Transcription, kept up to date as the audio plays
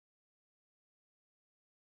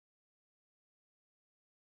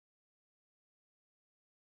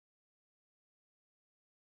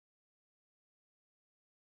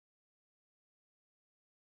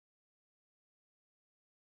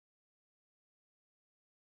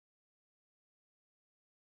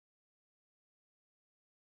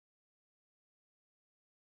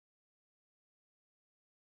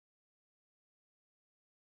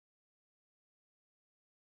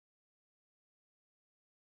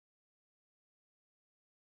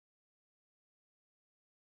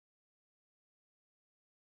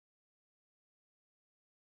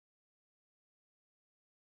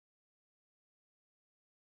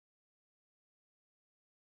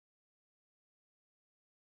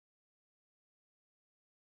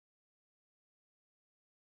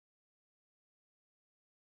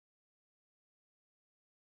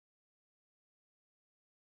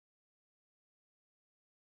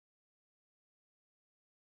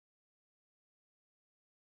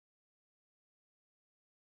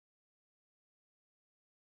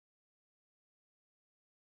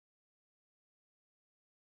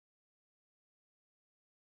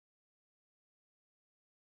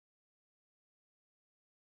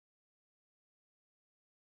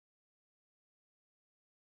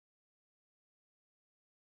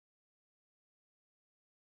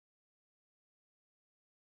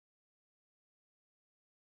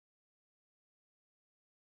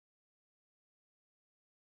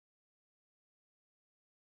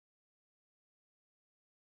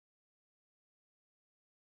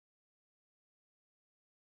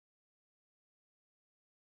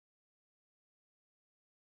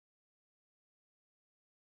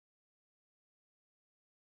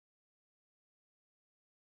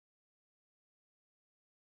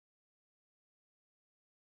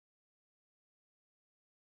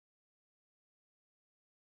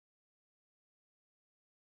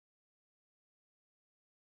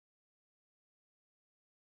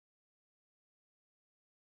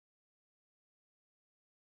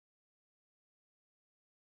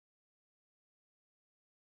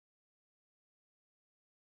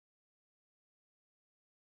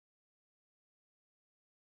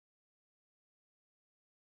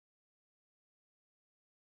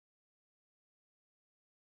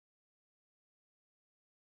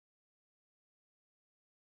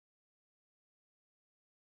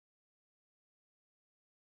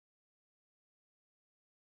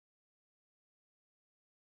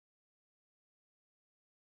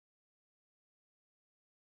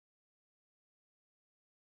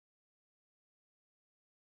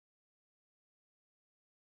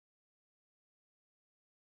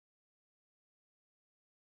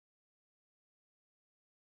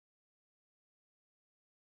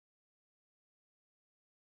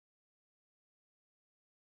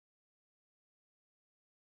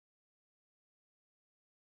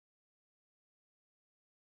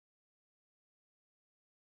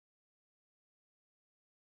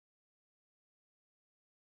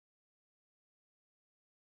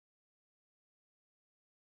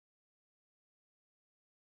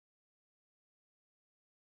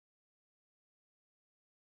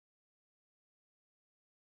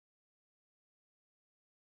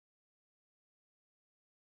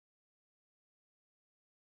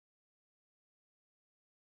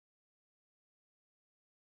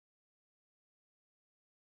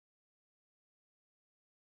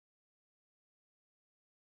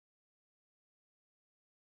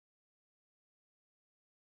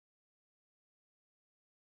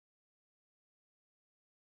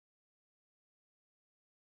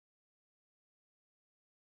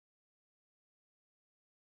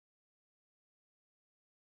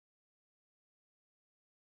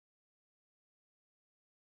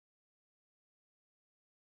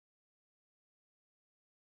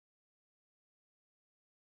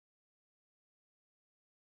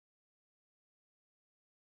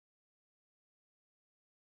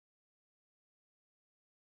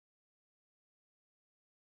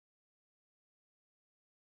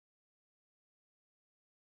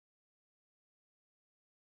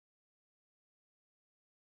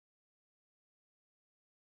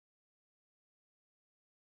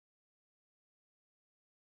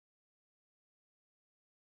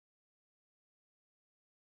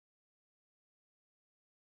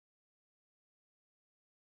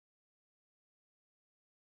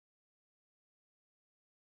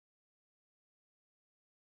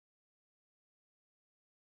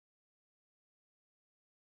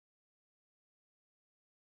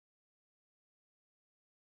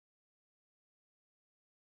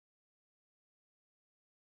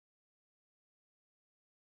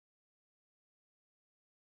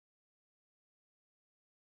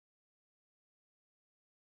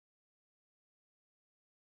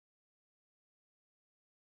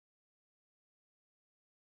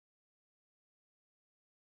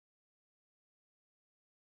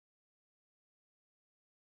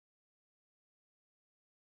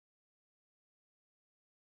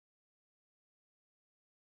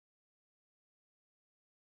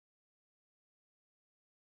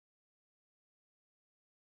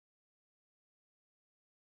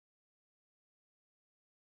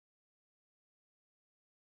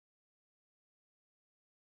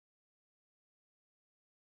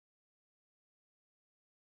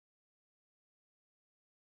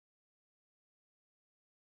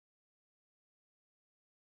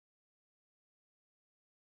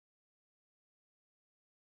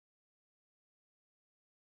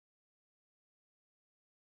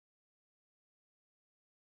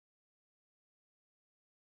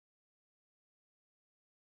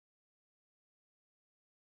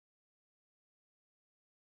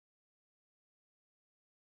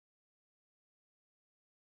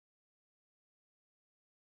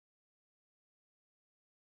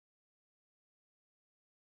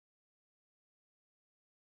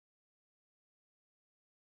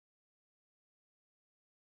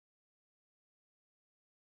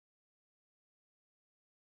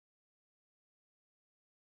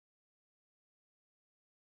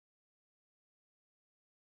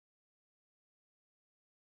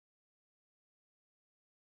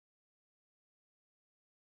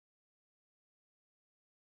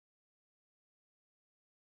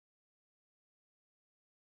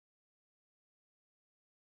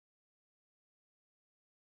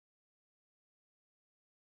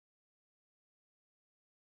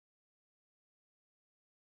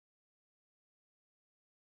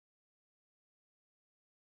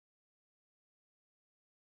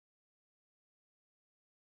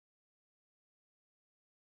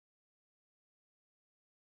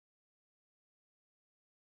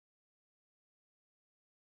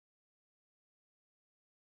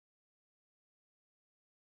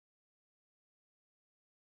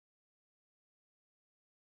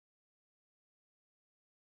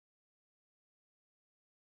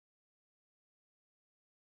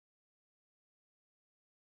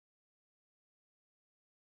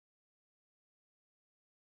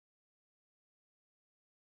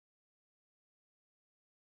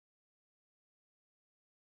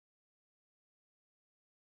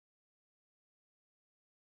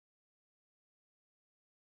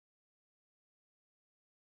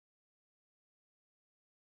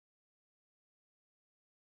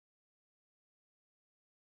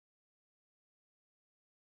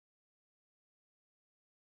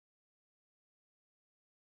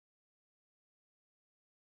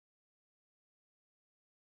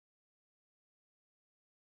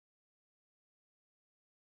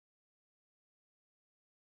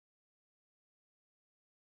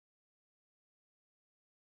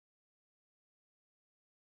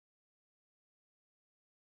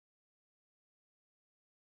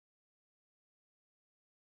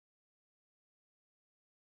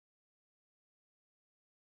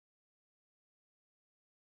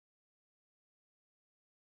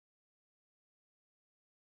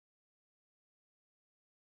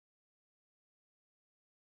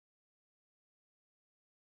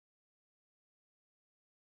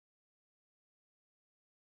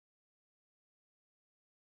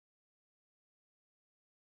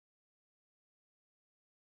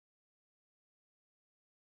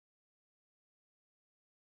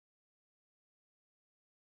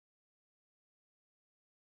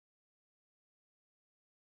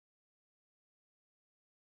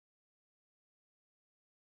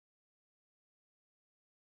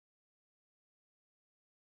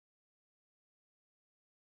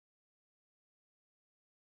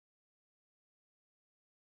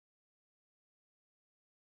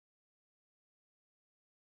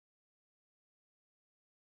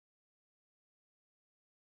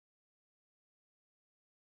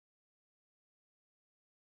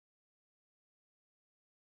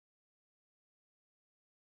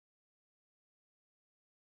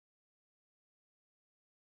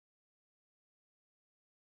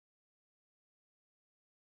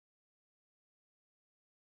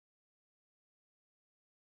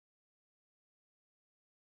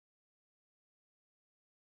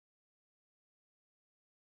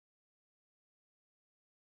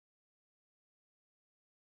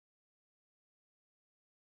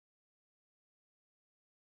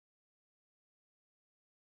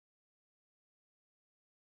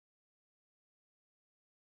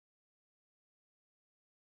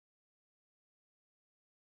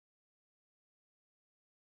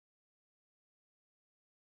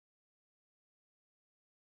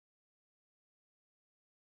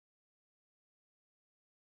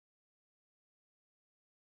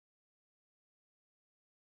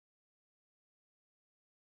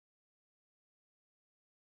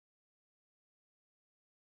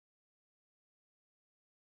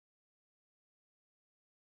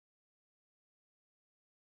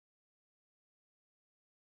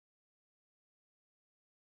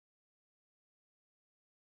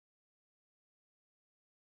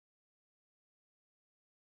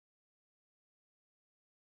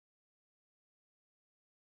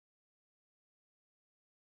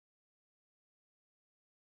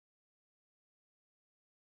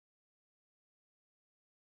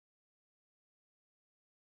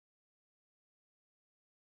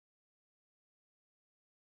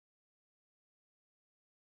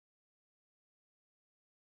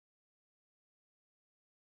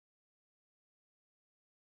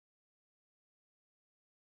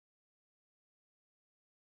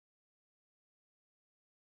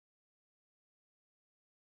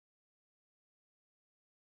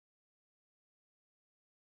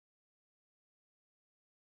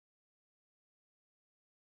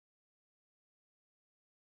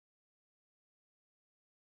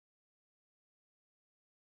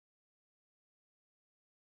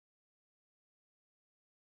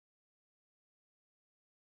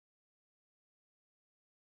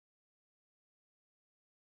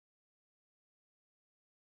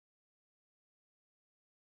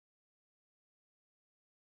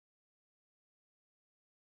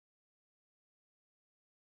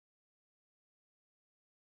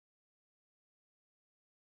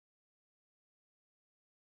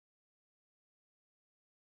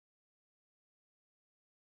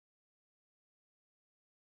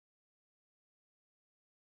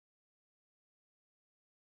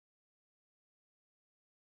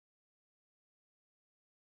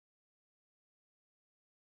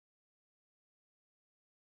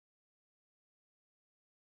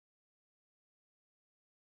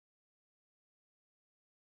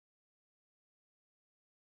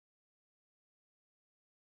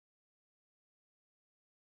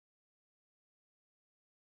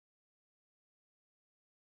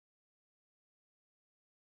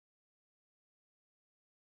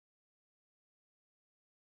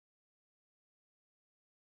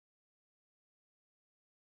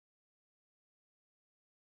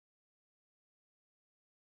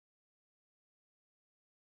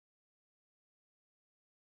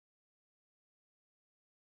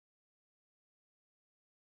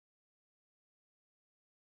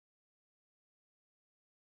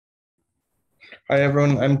Hi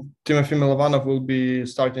everyone, I'm Tymofiy Mylovanov. Will be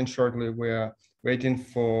starting shortly. We're waiting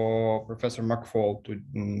for Professor McFaul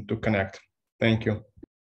to connect. Thank you.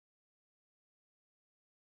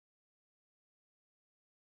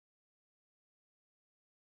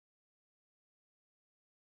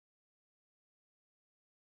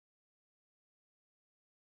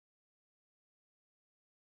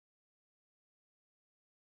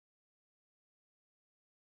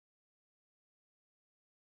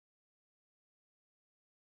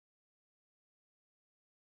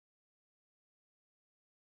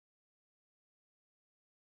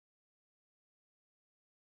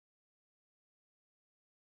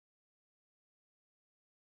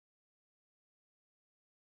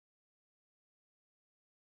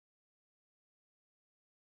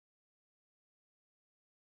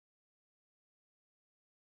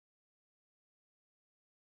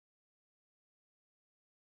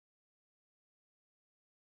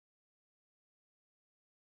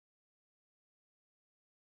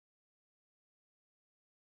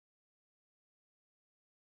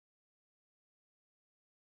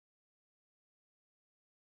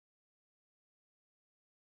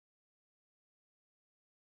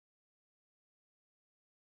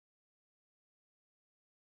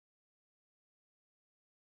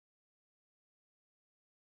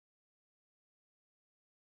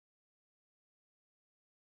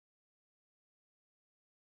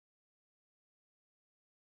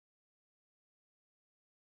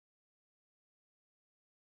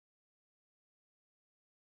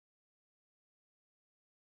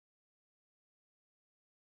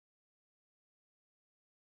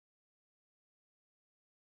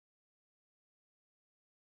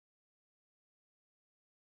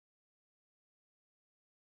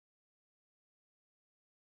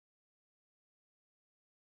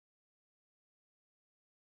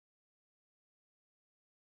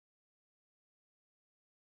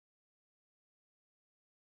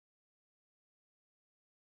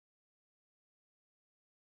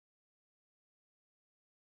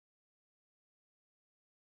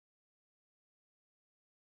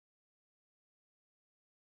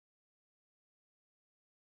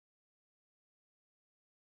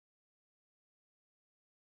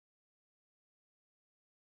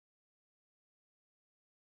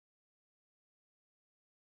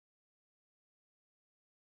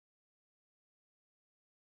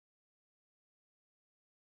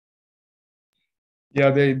 Yeah,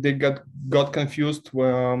 they got confused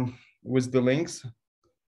with the links,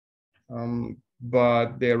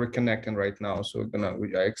 but they're reconnecting right now. So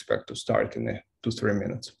I expect to start in 2-3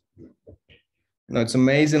 minutes. No, it's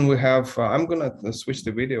amazing. We have. I'm gonna switch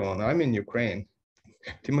the video on. I'm in Ukraine.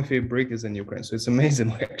 Timothy Brick is in Ukraine, so it's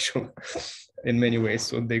amazing actually, in many ways.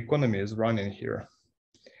 So the economy is running here.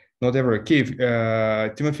 Not ever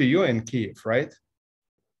Kyiv. Timothy, you're in Kyiv, right?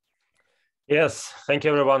 Yes, thank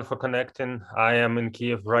you everyone for connecting. I am in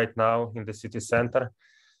Kyiv right now in the city center.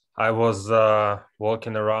 I was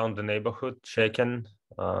walking around the neighborhood, checking.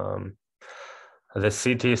 The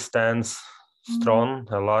city stands strong.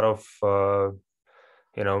 A lot of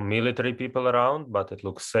military people around, but it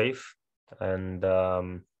looks safe. And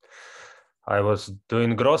I was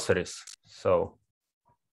doing groceries, so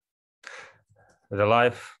the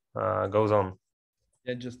life goes on.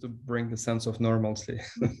 Yeah, just to bring the sense of normalcy.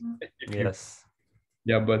 Yes.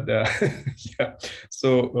 Yeah, but yeah.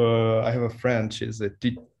 So I have a friend. She's a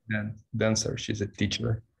dancer. She's a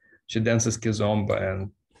teacher. She dances kizomba,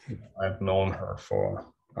 and I've known her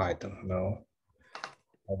for I don't know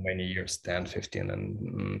how many years, 10, 15,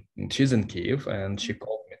 and she's in Kyiv. And she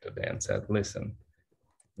called me today and said, "Listen,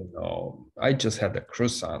 I just had a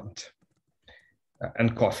croissant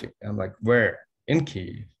and coffee." I'm like, "Where? In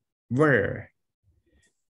Kyiv? Where?"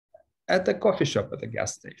 At the coffee shop at the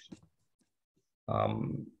gas station.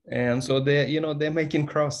 And so they're making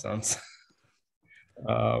croissants.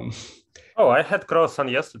 Oh, I had croissant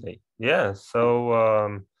yesterday. Yeah,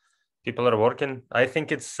 so people are working. I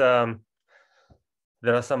think it's there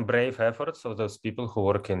are some brave efforts of those people who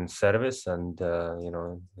work in service and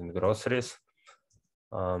in groceries.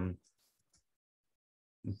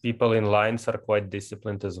 People in lines are quite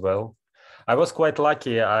disciplined as well. I was quite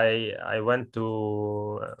lucky. I went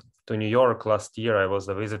to New York last year. I was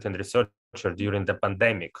a visiting researcher during the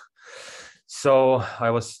pandemic. So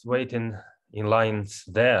I was waiting in lines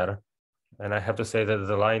there. And I have to say that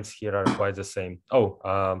the lines here are quite the same. Oh,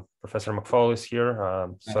 Professor McFaul is here.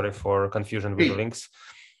 Sorry for confusion with the links.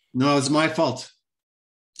 No, it's my fault.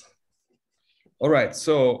 All right,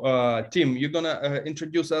 so Tim, you're gonna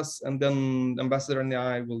introduce us, and then Ambassador and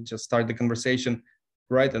I will just start the conversation.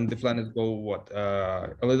 right? And the plan is go what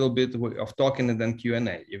a little bit of talking and then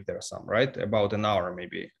Q&A if there's some, right? About an hour,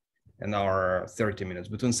 maybe an hour 30 minutes,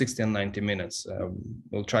 between 60 and 90 minutes.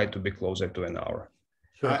 We'll try to be closer to an hour.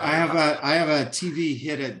 Sure. I have a TV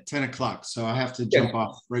hit at 10 o'clock, so I have to jump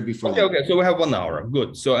off right before that. Okay, so we have 1 hour.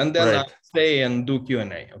 Good. So and then Right. stay and do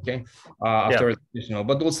Q&A, okay? After additional,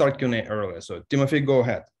 but we'll start Q&A earlier. So Timofey, go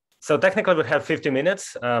ahead. So technically we have 50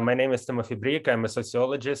 minutes. My name is Timofey Brik. I'm a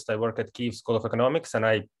sociologist. I work at Kyiv School of Economics, and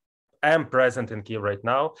I am present in Kyiv right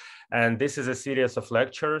now. And this is a series of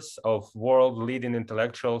lectures of world leading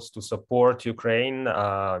intellectuals to support Ukraine,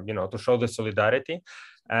 to show the solidarity.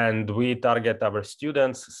 And we target our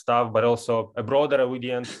students, staff, but also a broader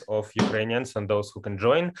audience of Ukrainians and those who can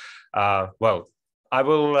join. I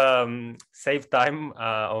will save time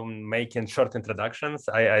on making short introductions.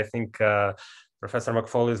 I think Professor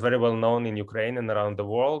McFaul is very well known in Ukraine and around the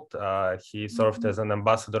world. He served as an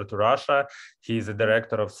ambassador to Russia. He's a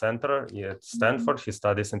director of Center at Stanford. He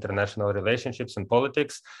studies international relationships and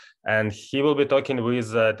politics. And he will be talking with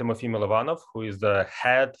Tymofiy Mylovanov, who is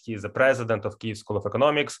he's the president of Kyiv School of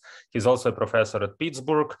Economics. He's also a professor at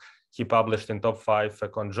Pittsburgh. He published in top 5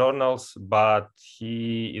 econ journals, but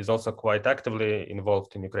he is also quite actively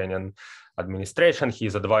involved in Ukrainian administration.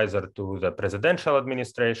 He's advisor to the presidential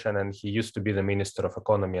administration, and he used to be the Minister of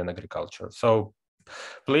Economy and Agriculture. So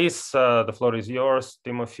please, the floor is yours.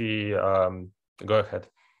 Timofey, go ahead.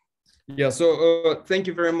 Yeah, so thank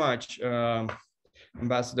you very much,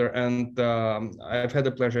 Ambassador. And I've had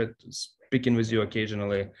the pleasure speaking with you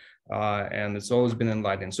occasionally, and it's always been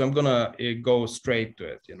enlightening. So I'm gonna go straight to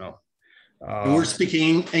it, And we're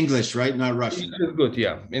speaking English, right? Not Russian. English is good,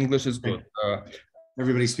 yeah. English is good.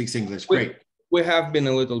 Everybody speaks English. Great. We have been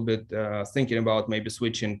a little bit thinking about maybe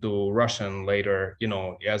switching to Russian later,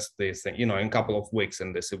 as this thing, in a couple of weeks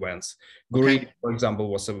in these events. Great, for example,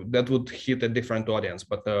 that would hit a different audience,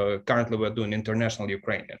 but currently we're doing international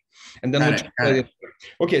Ukrainian. And then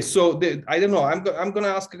okay, so I don't know. I'm going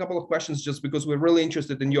to ask a couple of questions just because we're really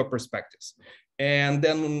interested in your perspectives, and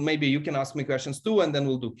then maybe you can ask me questions too, and then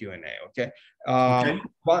we'll do Q&A. Okay.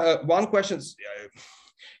 One question.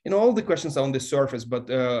 All the questions are on the surface, but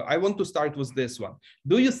I want to start with this one.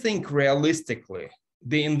 Do you think realistically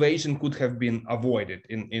the invasion could have been avoided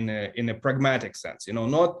in a pragmatic sense?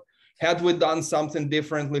 Not had we done something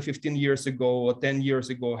differently 15 years ago or 10 years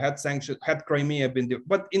ago, had Crimea been,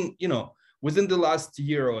 but within the last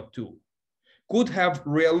year or two, could have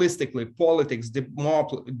realistically politics,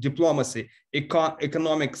 diplomacy,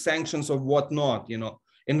 economic sanctions or whatnot,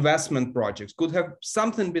 investment projects, could have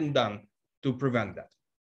something been done to prevent that?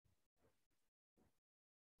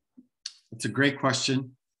 It's a great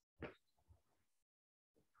question.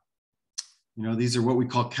 These are what we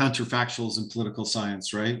call counterfactuals in political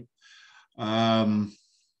science, right? My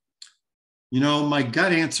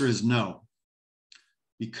gut answer is no,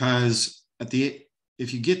 because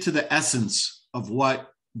if you get to the essence of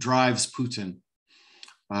what drives Putin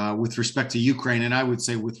with respect to Ukraine, and I would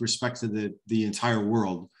say with respect to the entire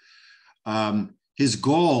world, his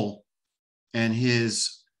goal and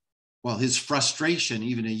his frustration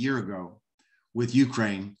even a year ago with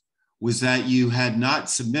Ukraine was that you had not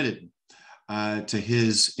submitted to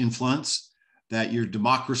his influence, that your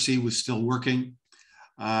democracy was still working,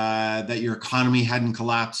 that your economy hadn't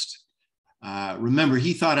collapsed. Remember,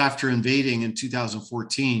 he thought after invading in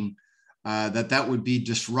 2014 that would be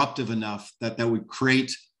disruptive enough, that would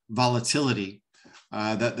create volatility,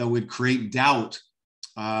 that would create doubt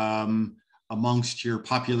amongst your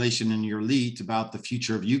population and your elite about the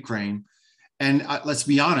future of Ukraine. And let's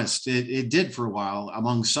be honest, it did for a while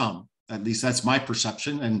among some. At least that's my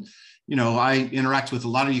perception. And I interact with a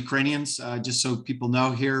lot of Ukrainians. Just so people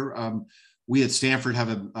know here, we at Stanford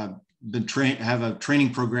have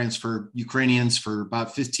training programs for Ukrainians for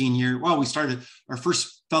about 15 years. Well, we started, our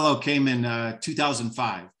first fellow came in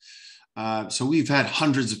 2005. So we've had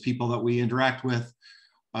hundreds of people that we interact with.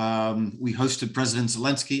 We hosted President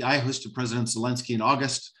Zelensky. I hosted President Zelensky in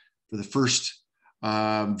August for the first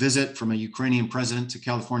visit from a Ukrainian president to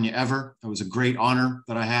California ever. It was a great honor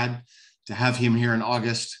that I had to have him here in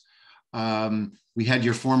August. We had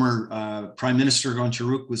your former Prime Minister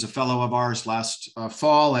Goncharuk was a fellow of ours last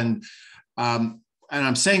fall, and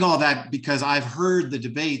I'm saying all that because I've heard the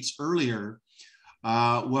debates earlier.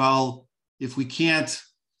 Well, if we can't,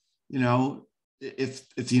 if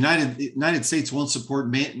the United States won't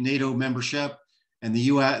support NATO membership, and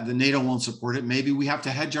the NATO won't support it, maybe we have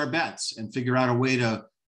to hedge our bets and figure out a way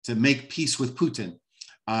to make peace with Putin.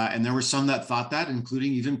 And there were some that thought that,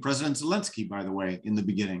 including even President Zelensky, by the way, in the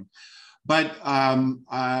beginning. But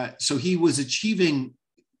so he was achieving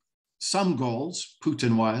some goals,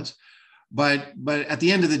 Putin was, But at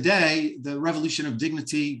the end of the day, the Revolution of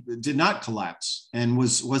Dignity did not collapse and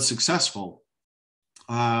was successful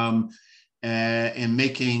in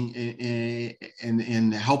making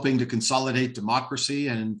in helping to consolidate democracy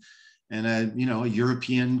and a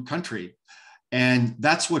European country. And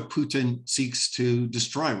that's what Putin seeks to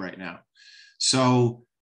destroy right now. So,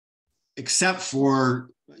 except for,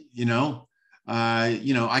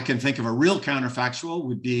 I can think of a real counterfactual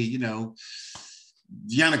would be,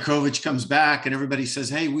 Yanukovych comes back and everybody says,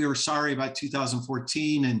 hey, we were sorry about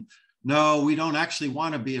 2014. And no, we don't actually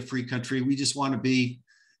want to be a free country. We just want to be,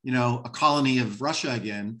 a colony of Russia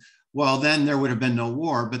again. Well, then there would have been no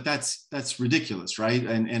war, but that's ridiculous, right?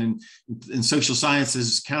 And in social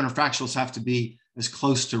sciences, counterfactuals have to be as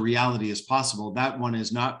close to reality as possible. That one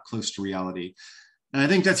is not close to reality. And I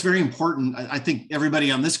think that's very important. I think everybody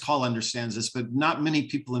on this call understands this, but not many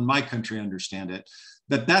people in my country understand it,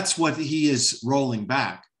 that's what he is rolling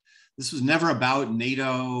back. This was never about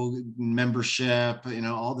NATO membership,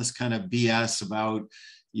 all this kind of BS about,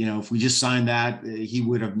 if we just signed that, he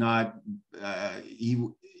would have not, he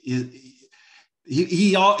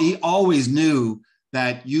always knew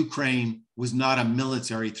that Ukraine was not a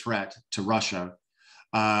military threat to Russia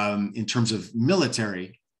in terms of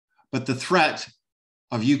military, but the threat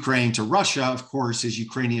of Ukraine to Russia, of course, is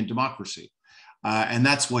Ukrainian democracy. And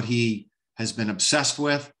that's what he has been obsessed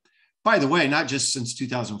with. By the way, not just since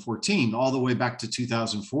 2014, all the way back to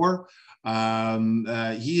 2004,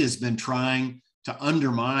 he has been trying to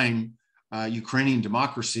undermine Ukrainian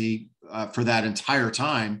democracy for that entire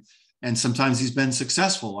time. And sometimes he's been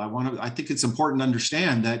successful. I think it's important to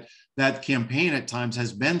understand that campaign at times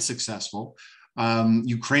has been successful.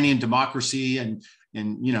 Ukrainian democracy and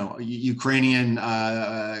Ukrainian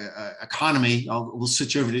economy, we'll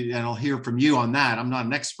switch over to, and I'll hear from you on that. I'm not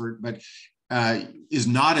an expert, but is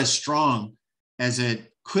not as strong as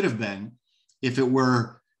it could have been if it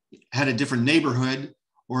had a different neighborhood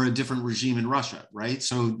or a different regime in Russia, right?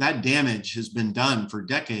 So that damage has been done for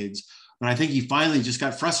decades, but I think he finally just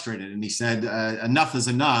got frustrated and he said, enough is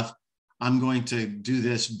enough. I'm going to do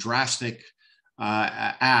this drastic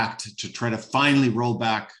act to try to finally roll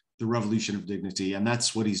back the Revolution of Dignity. And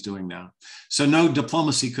that's what he's doing now. So no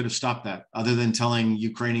diplomacy could have stopped that other than telling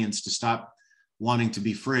Ukrainians to stop wanting to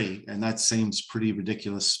be free. And that seems pretty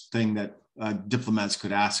ridiculous thing that diplomats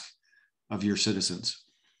could ask of your citizens.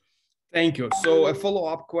 Thank you. So a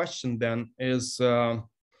follow-up question then is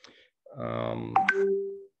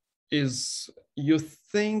you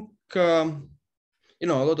think, a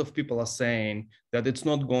lot of people are saying that it's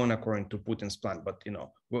not going according to Putin's plan, but,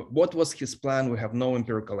 what was his plan? We have no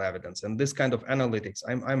empirical evidence. And this kind of analytics,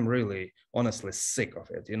 I'm really honestly sick of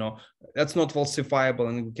it. That's not falsifiable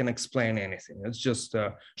and we can explain anything. It just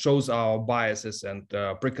shows our biases and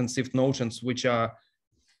preconceived notions, which are,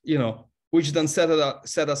 which then set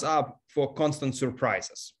us up for constant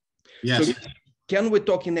surprises. Yes. So can we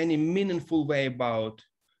talk in any meaningful way about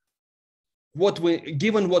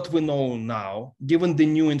given what we know now, given the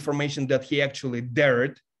new information that he actually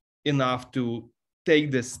dared enough to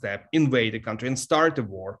take this step, invade the country and start a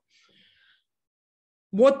war,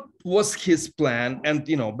 what was his plan? And,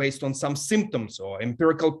 based on some symptoms or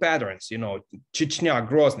empirical patterns, Chechnya,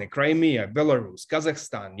 Grozny, Crimea, Belarus,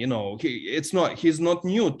 Kazakhstan, he's not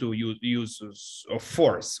new to use of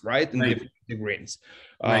force, right? In different degrees.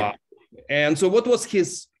 Right. And so what was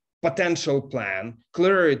his potential plan?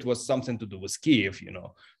 Clearly it was something to do with Kyiv,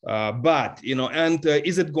 but, and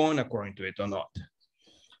is it going according to it or not?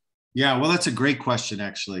 Yeah, well, that's a great question,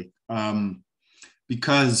 actually,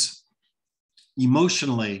 because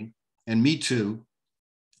emotionally, and me too,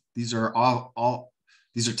 these are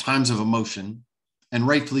these are times of emotion, and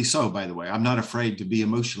rightfully so, by the way. I'm not afraid to be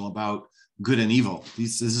emotional about good and evil.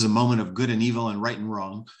 This is a moment of good and evil and right and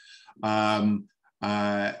wrong.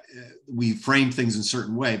 We frame things in a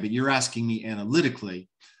certain way, but you're asking me analytically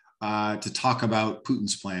to talk about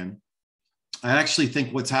Putin's plan. I actually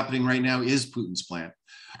think what's happening right now is Putin's plan.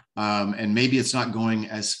 And maybe it's not going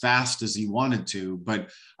as fast as he wanted to,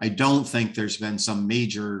 but I don't think there's been some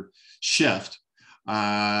major shift.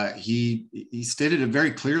 He stated it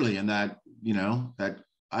very clearly in that, that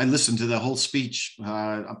I listened to the whole speech.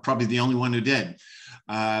 I'm probably the only one who did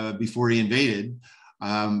before he invaded.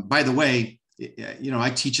 By the way,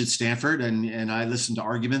 I teach at Stanford and I listen to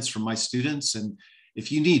arguments from my students. And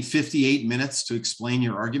if you need 58 minutes to explain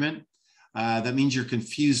your argument, that means you're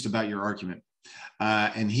confused about your argument.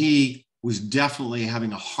 And he was definitely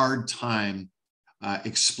having a hard time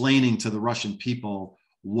explaining to the Russian people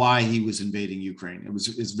why he was invading Ukraine.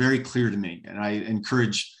 It's very clear to me. And I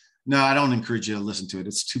encourage No, I don't encourage you to listen to it.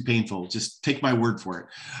 It's too painful. Just take my word for it.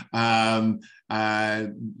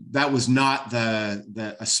 That was not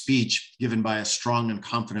a speech given by a strong and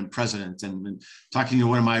confident president. And talking to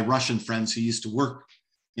one of my Russian friends who used to work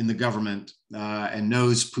in the government and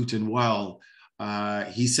knows Putin well,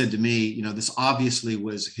 he said to me, you know, this obviously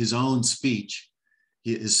was his own speech.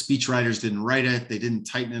 His speechwriters didn't write it. They didn't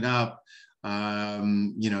tighten it up.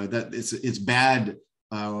 You know, that it's bad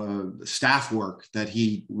staff work that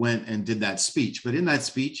he went and did that speech. But in that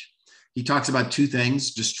speech, he talks about two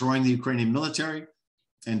things: destroying the Ukrainian military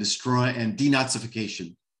and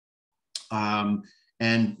denazification.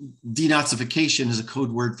 And denazification is a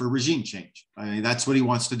code word for regime change. I mean, that's what he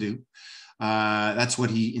wants to do. That's what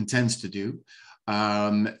he intends to do.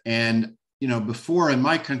 And, you know, before in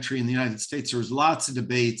my country, in the United States, there was lots of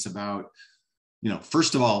debates about, you know,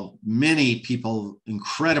 first of all, many people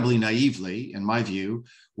incredibly naively, in my view,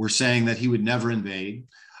 were saying that he would never invade.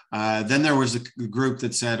 Then there was a group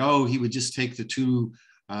that said, oh, he would just take the two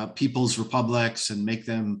people's republics and make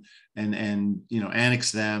them and you know,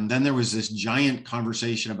 annex them. Then there was this giant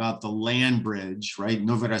conversation about the land bridge, right?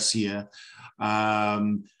 Novorossiya.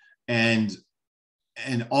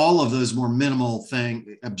 And all of those more minimal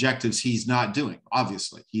objectives he's not doing,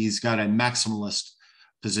 obviously. He's got a maximalist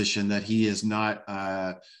position that he's not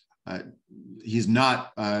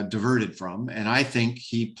diverted from. And I think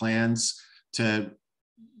he plans to,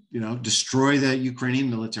 you know, destroy the Ukrainian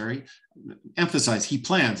military. Emphasize, he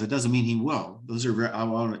plans. It doesn't mean he will. Those are I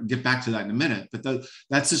want to get back to that in a minute, but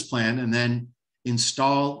that's his plan. And then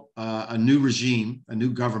install a new regime, a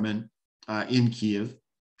new government in Kyiv,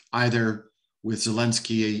 either with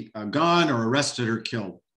Zelensky gone or arrested or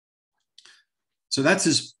killed. So that's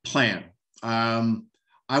his plan.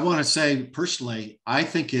 I want to say personally, I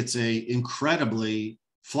think it's a incredibly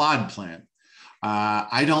flawed plan.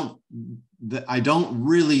 I don't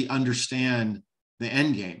really understand the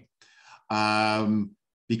end game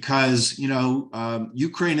because, you know,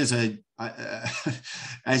 Ukraine is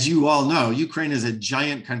as you all know, Ukraine is a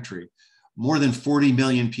giant country, more than 40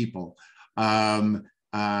 million people.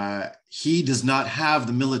 He does not have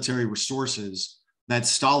the military resources that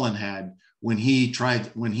Stalin had when he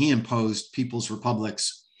imposed people's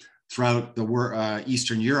republics throughout the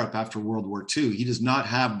Eastern Europe after World War II. He does not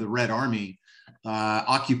have the Red Army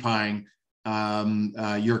occupying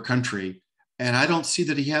your country. And I don't see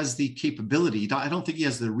that he has the capability. I don't think he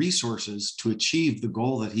has the resources to achieve the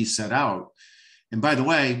goal that he set out. And by the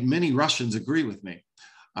way, many Russians agree with me.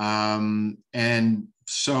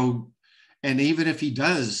 And even if he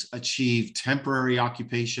does achieve temporary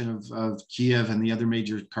occupation of Kyiv and the other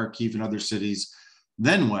major Kharkiv and other cities,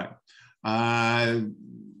 then what?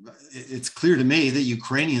 It's clear to me that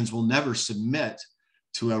Ukrainians will never submit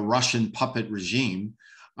to a Russian puppet regime.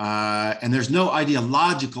 And there's no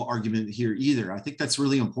ideological argument here either. I think that's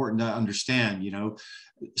really important to understand. You know,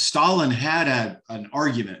 Stalin had an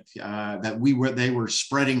argument that they were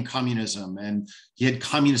spreading communism, and he had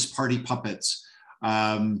Communist Party puppets.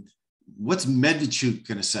 What's Medvedchuk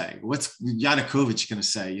going to say? What's Yanukovych going to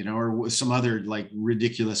say? You know, or some other like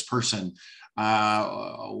ridiculous person?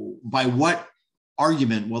 By what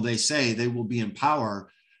argument will they say they will be in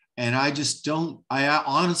power? And I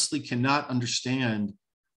honestly cannot understand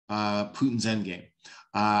Putin's endgame.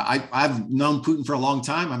 I've known Putin for a long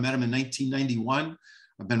time. I met him in 1991.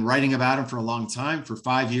 I've been writing about him for a long time, for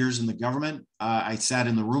 5 years in the government. I sat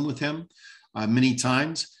in the room with him many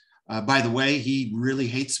times. By the way, he really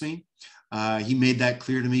hates me. He made that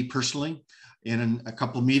clear to me personally in a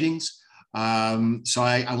couple of meetings. So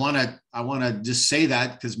I want to just say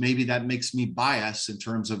that because maybe that makes me biased in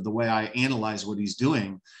terms of the way I analyze what he's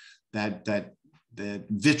doing, that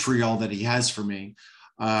vitriol that he has for me.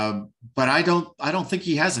 But I don't think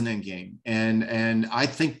he has an end game. And I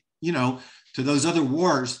think, you know, to those other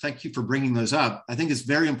wars, thank you for bringing those up. I think it's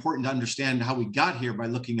very important to understand how we got here by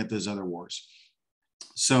looking at those other wars.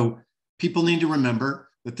 So people need to remember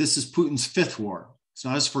that this is Putin's fifth war. It's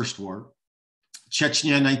not his first war.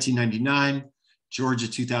 Chechnya, 1999, Georgia,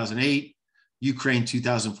 2008, Ukraine,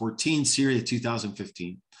 2014, Syria,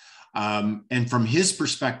 2015. And from his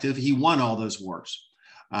perspective, he won all those wars.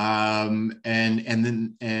 And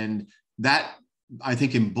that, I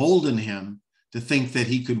think, emboldened him to think that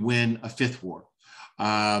he could win a fifth war.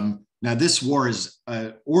 Now, this war is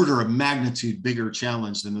an order of magnitude bigger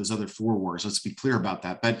challenge than those other four wars. Let's be clear about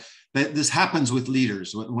that. But this happens with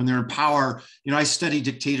leaders when they're in power. You know, I study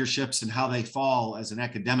dictatorships and how they fall as an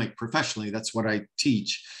academic professionally. That's what I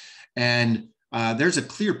teach. And there's a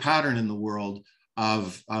clear pattern in the world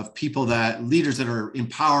of leaders that are in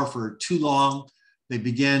power for too long. They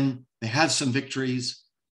have some victories,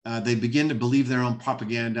 They begin to believe their own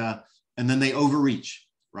propaganda, and then they overreach,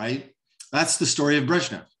 right? That's the story of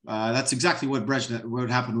Brezhnev. That's exactly what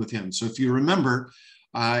happened with him. So if you remember,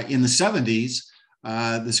 in the 70s,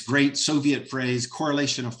 this great Soviet phrase,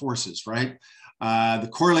 correlation of forces, right? The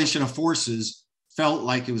correlation of forces felt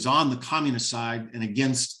like it was on the communist side and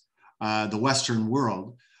against the Western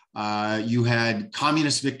world. You had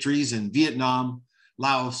communist victories in Vietnam,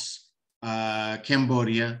 Laos,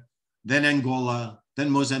 Cambodia, then Angola, then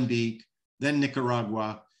Mozambique, then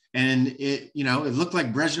Nicaragua. And it looked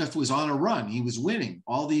like Brezhnev was on a run. He was winning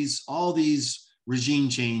all these regime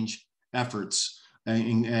change efforts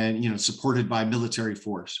and supported by military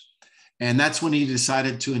force. And that's when he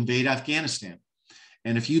decided to invade Afghanistan.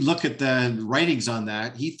 And if you look at the writings on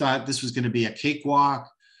that, he thought this was going to be a cakewalk.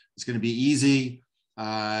 It's going to be easy.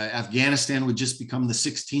 Afghanistan would just become the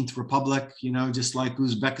 16th republic, just like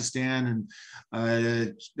Uzbekistan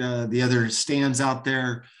and the other stands out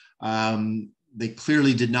there. They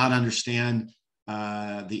clearly did not understand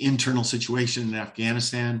the internal situation in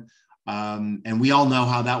Afghanistan. And we all know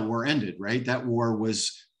how that war ended, right? That war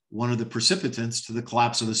was one of the precipitants to the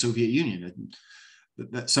collapse of the Soviet Union.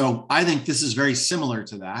 So I think this is very similar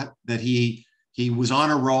to that he was on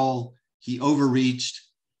a roll, he overreached,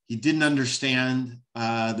 he didn't understand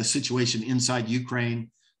the situation inside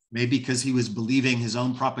Ukraine, maybe because he was believing his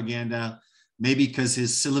own propaganda, maybe because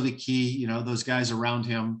his Siloviki, those guys around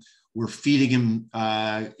him, were feeding him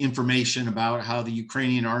information about how the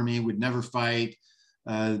Ukrainian army would never fight,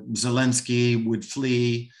 Zelensky would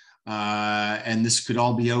flee, and this could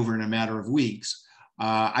all be over in a matter of weeks.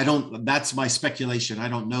 That's my speculation. I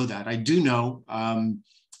don't know that. I do know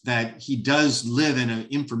that he does live in an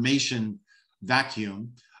information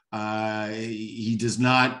vacuum. He does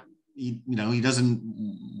not, he doesn't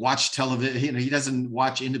watch television, he doesn't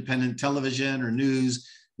watch independent television or news.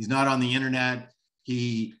 He's not on the internet.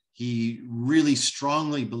 He really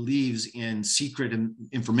strongly believes in secret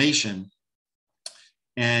information.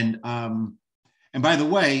 And by the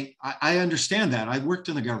way, I understand that. I worked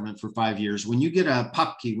in the government for 5 years. When you get a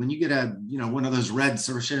papki, when you get one of those red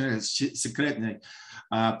secretny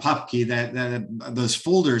papki, that those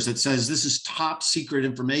folders that says this is top secret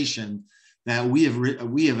information that we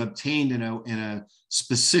have obtained in a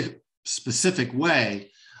specific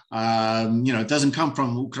way. It doesn't come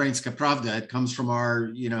from Ukrainska Pravda. It comes from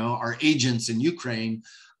our agents in Ukraine.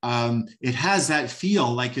 It has that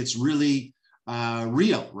feel like it's really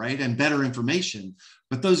real, right? And better information.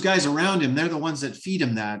 But those guys around him, they're the ones that feed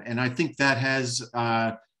him that. And I think that has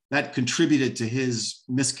that contributed to his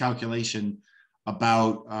miscalculation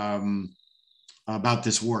about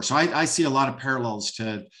this war. So I see a lot of parallels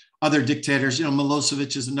to other dictators.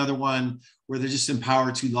 Milosevic is another one where they're just in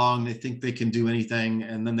power too long. They think they can do anything,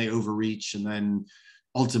 and then they overreach, and then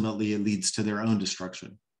ultimately it leads to their own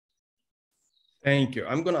destruction. Thank you.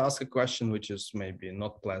 I'm going to ask a question which is maybe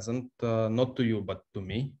not pleasant, not to you, but to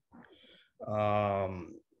me.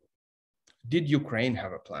 Did Ukraine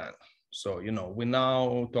have a plan? So, we're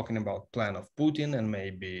now talking about plan of Putin, and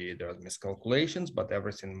maybe there are miscalculations, but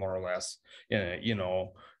everything more or less,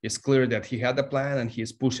 it's clear that he had a plan and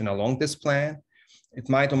he's pushing along this plan. It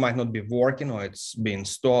might or might not be working, or it's being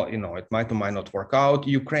stalled, it might or might not work out.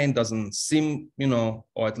 Ukraine doesn't seem,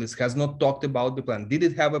 or at least has not talked about the plan. Did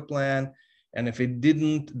it have a plan? And if it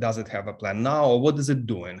didn't, does it have a plan now? Or what is it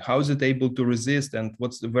doing? How is it able to resist? And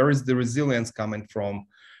where is the resilience coming from?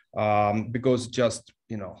 Because just,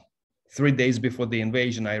 3 days before the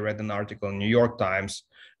invasion, I read an article in New York Times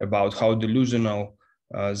about how delusional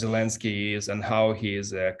Zelensky is, and how he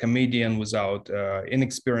is a comedian without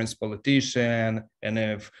inexperienced politician. And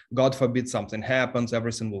if, God forbid, something happens,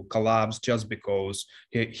 everything will collapse just because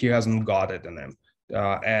he hasn't got it in him.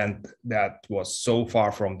 And that was so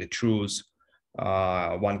far from the truth.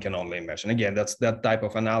 One can only imagine. Again, that's that type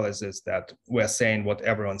of analysis that we're saying what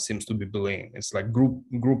everyone seems to be believing. It's like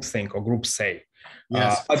group think or group say.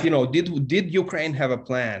 Yes. But did Ukraine have a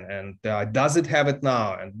plan, and does it have it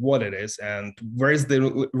now, and what it is, and where is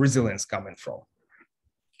the resilience coming from?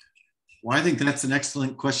 Well, I think that's an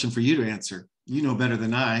excellent question for you to answer. You know better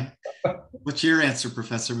than I. What's your answer,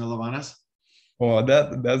 Professor Mylovanov? Well,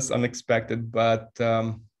 that's unexpected, but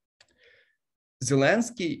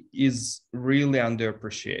Zelensky is really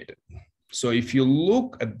underappreciated. So if you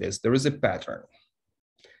look at this, there is a pattern.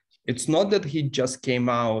 It's not that he just came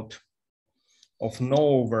out of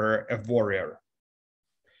nowhere a warrior.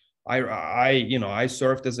 I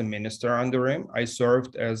served as a minister under him. I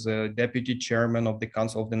served as a deputy chairman of the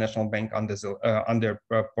Council of the National Bank under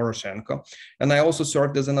Poroshenko. And I also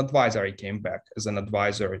served as an advisor. I came back as an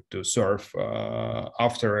advisor to serve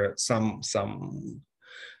after some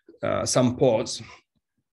pause.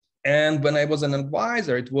 And when I was an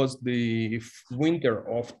advisor, it was the winter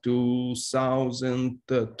of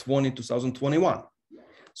 2020, 2021.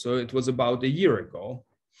 So it was about a year ago,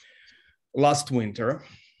 last winter.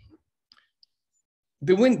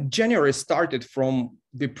 January started from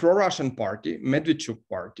the pro-Russian party, Medvedchuk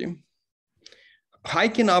party,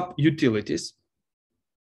 hiking up utilities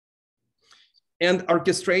and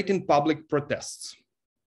orchestrating public protests.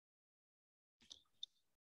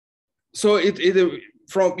 So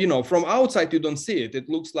from outside, you don't see it. It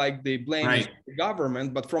looks like they blame the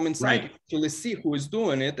government, but from inside, you actually see who is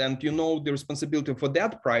doing it. And the responsibility for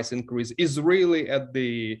that price increase is really at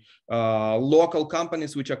the local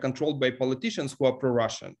companies, which are controlled by politicians who are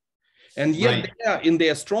pro-Russian. And yet in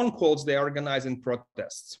their strongholds, they are organizing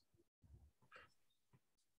protests.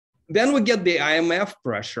 Then we get the IMF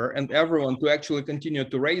pressure and everyone to actually continue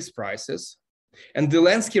to raise prices. And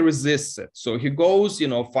Zelensky resists it. So he goes,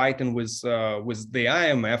 fighting with the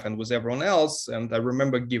IMF and with everyone else. And I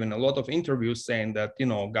remember giving a lot of interviews saying that,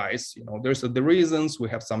 guys, there's the reasons, we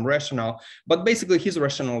have some rationale, but basically his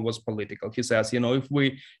rationale was political. He says,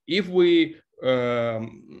 if we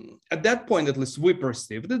at that point, at least we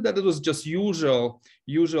perceived it, that it was just usual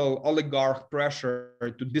oligarch pressure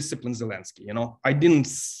to discipline Zelensky. I didn't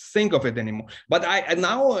think of it anymore. But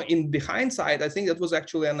now in the hindsight, I think that was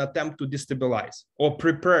actually an attempt to destabilize or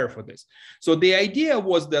prepare for this. So the idea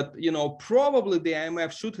was that, probably the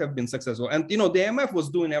IMF should have been successful. And, the IMF was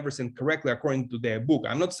doing everything correctly according to their book.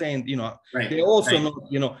 I'm not saying, they also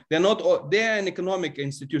not, they're an economic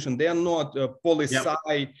institution. They are not a policy,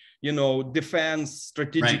 defense,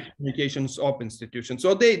 strategic communications op institution.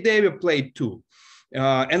 So they were played too.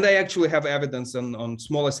 And I actually have evidence on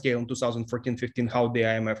smaller scale in 2014-15 how the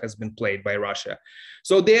IMF has been played by Russia.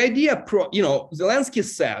 So the idea, Zelensky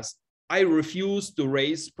says, I refuse to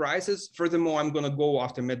raise prices. Furthermore, I'm going to go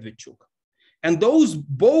after Medvedchuk. And those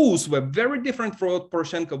both were very different from what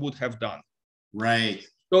Poroshenko would have done. Right.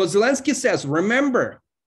 So Zelensky says, remember,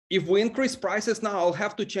 if we increase prices now, I'll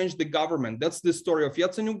have to change the government. That's the story of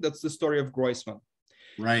Yatsenyuk. That's the story of Groisman.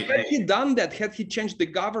 Right. Had he done that, had he changed the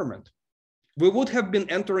government, we would have been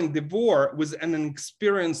entering the war with an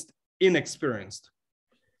inexperienced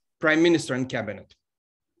prime minister and cabinet.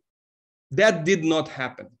 That did not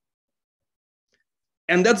happen.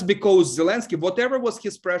 And that's because Zelensky, whatever was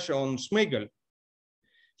his pressure on Shmyhal,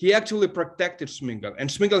 he actually protected Shmyhal. And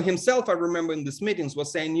Shmyhal himself, I remember in these meetings,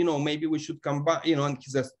 was saying, maybe we should come back, and he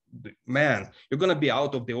says, man, you're going to be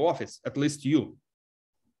out of the office, at least you.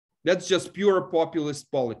 That's just pure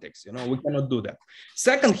populist politics. We cannot do that.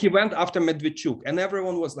 Second, he went after Medvedchuk and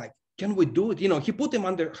everyone was like, can we do it? He put him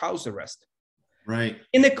under house arrest. Right.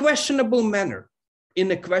 In a questionable manner.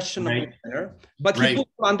 But he put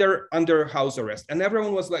him under house arrest. And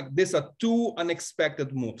everyone was like, these are two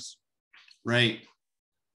unexpected moves. Right.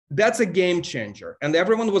 That's a game changer. And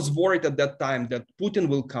everyone was worried at that time that Putin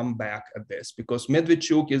will come back at this because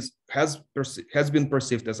Medvedchuk has been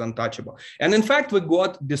perceived as untouchable. And in fact, we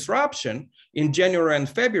got disruption in January and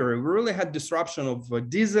February. We really had disruption of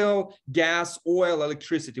diesel, gas, oil,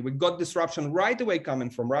 electricity. We got disruption right away coming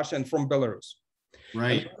from Russia and from Belarus.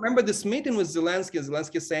 Right. And I remember this meeting with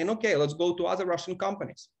Zelensky saying, okay, let's go to other Russian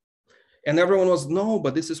companies. And everyone was, no,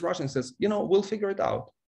 but this is Russian. He says, we'll figure it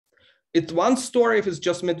out. It's one story if it's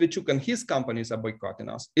just Medvedchuk and his companies are boycotting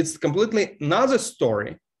us. It's completely another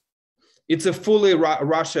story. It's a fully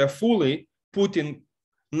Putin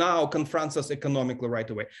now confronts us economically right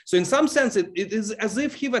away. So in some sense, it is as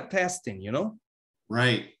if he were testing,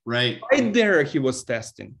 Right. Right there, he was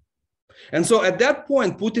testing. And so at that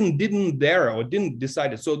point, Putin didn't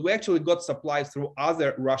decide it. So we actually got supplies through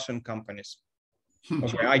other Russian companies.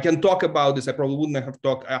 Okay, I can talk about this. I probably wouldn't have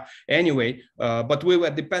talked anyway, but we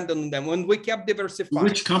were dependent on them when we kept diversifying.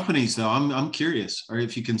 Which companies, though? I'm curious, or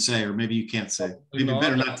if you can say, or maybe you can't say. Maybe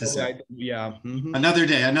better not to say. Yeah. Mm-hmm. Another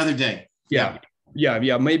day. Yeah.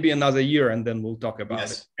 Maybe another year, and then we'll talk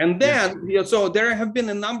about it. And then, so there have been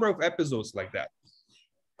a number of episodes like that.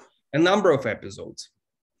 A number of episodes.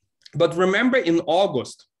 But remember, in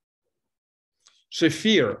August,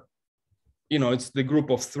 Shafir, it's the group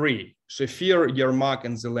of three, Shafir, Yermak,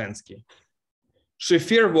 and Zelensky.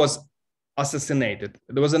 Shafir was assassinated.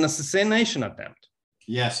 There was an assassination attempt.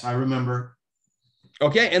 Yes, I remember.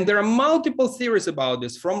 Okay, and there are multiple theories about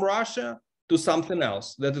this, from Russia to something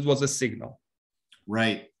else, that it was a signal.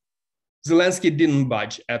 Right. Zelensky didn't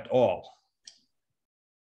budge at all.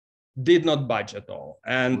 Did not budge at all.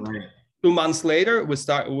 And 2 months later,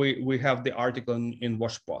 we have the article in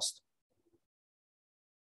Wash Post.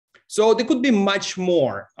 So there could be much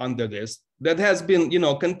more under this. That has been,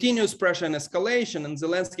 continuous pressure and escalation, and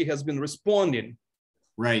Zelensky has been responding.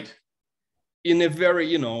 Right. in a very,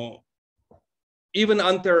 even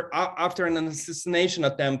after an assassination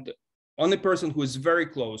attempt on a person who is very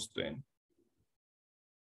close to him,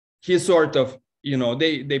 he sort of,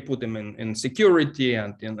 they put him in security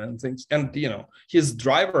and things, and his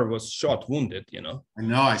driver was shot, wounded. I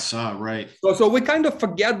know, I saw, right. So we kind of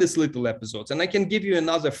forget these little episodes, and I can give you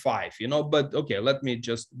another 5, but okay, let me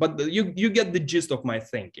but you get the gist of my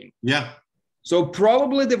thinking. Yeah. So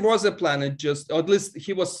probably there was a plan, or at least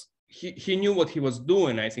he knew what he was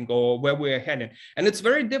doing, I think, or where we are heading. And it's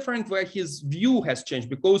very different where his view has changed,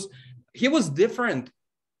 because he was different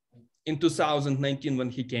in 2019 when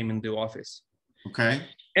he came in the office. Okay.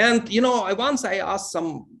 And, I asked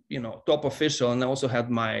some, top official, and I also had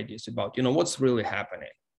my ideas about, what's really happening.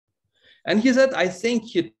 And he said, I think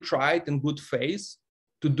he tried in good faith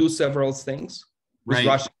to do several things. With Right.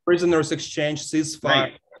 Russian prisoners exchange,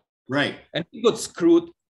 ceasefire. Right. And he got screwed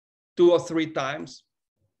 2 or 3 times.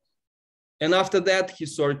 And after that, he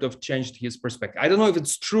sort of changed his perspective. I don't know if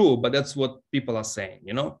it's true, but that's what people are saying,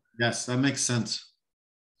 Yes, that makes sense.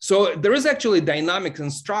 So there is actually dynamics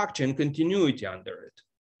and structure and continuity under it,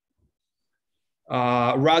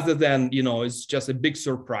 rather than, it's just a big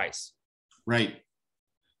surprise. Right.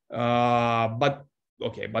 But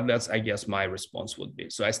that's, I guess, my response would be.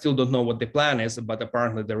 So I still don't know what the plan is, but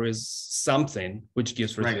apparently there is something which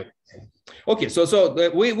gives resolution. Right. Okay, so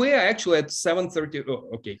we are actually at 7:30.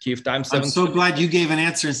 Okay, Kyiv time. I'm so glad you gave an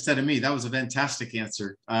answer instead of me. That was a fantastic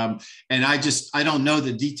answer. And I don't know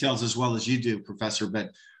the details as well as you do, Professor, but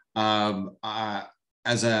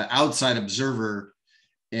as an outside observer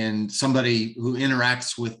and somebody who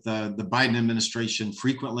interacts with the Biden administration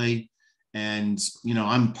frequently, and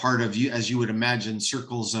I'm part of, as you would imagine,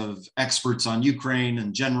 circles of experts on Ukraine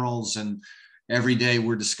and generals, and every day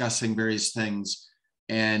we're discussing various things.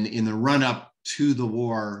 And in the run-up to the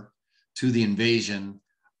war, to the invasion,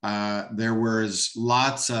 there was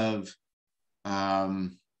lots of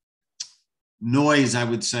noise, I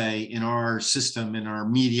would say, in our system, in our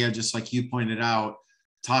media, just like you pointed out,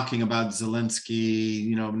 talking about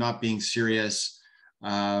Zelensky, not being serious.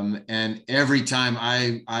 And every time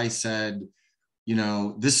I said,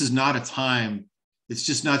 this is not a time, it's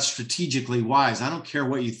just not strategically wise. I don't care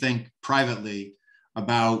what you think privately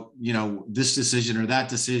about, this decision or that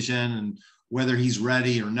decision and whether he's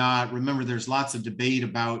ready or not. Remember, there's lots of debate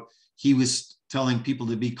about, he was telling people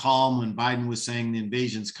to be calm when Biden was saying the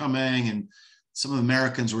invasion's coming, and some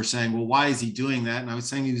Americans were saying, well, why is he doing that? And I was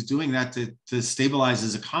saying he was doing that to stabilize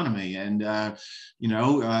his economy. And,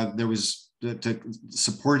 there was to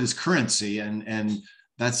support his currency. And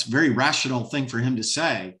that's a very rational thing for him to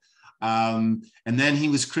say. And then he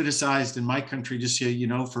was criticized in my country, just so you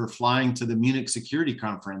know, for flying to the Munich Security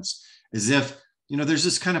Conference, as if, there's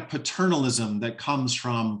this kind of paternalism that comes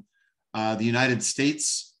from the United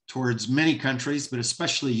States towards many countries, but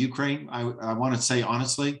especially Ukraine. I want to say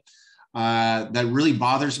honestly, that really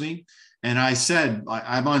bothers me. And I said,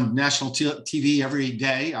 I'm on national TV every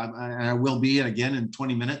day, and I will be again in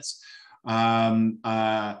 20 minutes.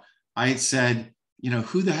 I said,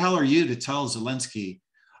 who the hell are you to tell Zelensky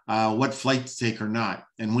what flight to take or not?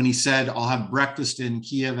 And when he said, I'll have breakfast in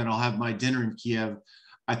Kyiv and I'll have my dinner in Kyiv,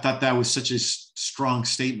 I thought that was such a strong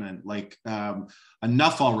statement, like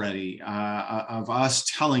enough already of us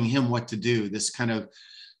telling him what to do. This kind of,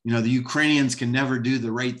 the Ukrainians can never do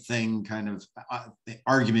the right thing kind of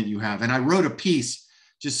argument you have. And I wrote a piece,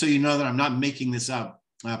 just so you know that I'm not making this up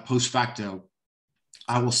post facto.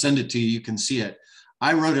 I will send it to you. You can see it.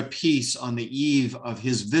 I wrote a piece on the eve of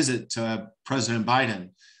his visit to President Biden.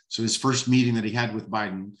 So his first meeting that he had with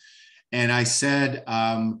Biden. And I said,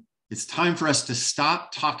 it's time for us to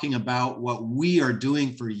stop talking about what we are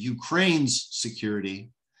doing for Ukraine's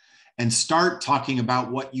security and start talking about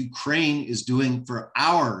what Ukraine is doing for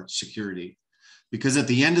our security. Because at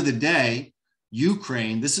the end of the day,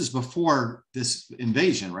 Ukraine, this is before this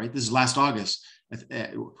invasion, right? This is last August.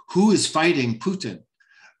 Who is fighting Putin?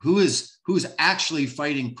 Who is actually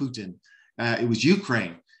fighting Putin? It was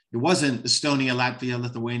Ukraine. It wasn't Estonia, Latvia,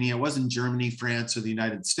 Lithuania. It wasn't Germany, France, or the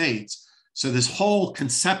United States. So this whole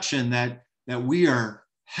conception that we are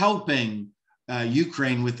helping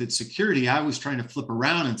Ukraine with its security, I was trying to flip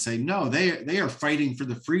around and say, no, they are fighting for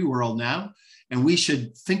the free world now. And we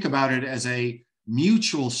should think about it as a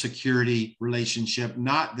mutual security relationship,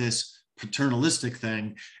 not this paternalistic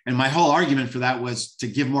thing. And my whole argument for that was to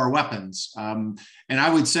give more weapons. And I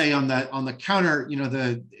would say on the counter,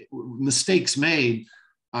 the mistakes made,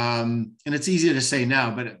 and it's easy to say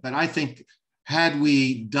now, but I think had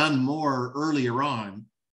we done more earlier on,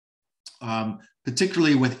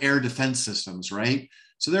 particularly with air defense systems, right?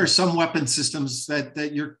 So there are some weapon systems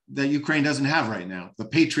that Ukraine doesn't have right now. The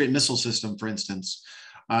Patriot missile system, for instance,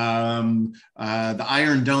 the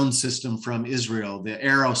Iron Dome system from Israel, the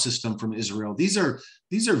Arrow system from Israel. These are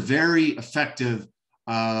very effective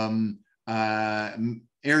air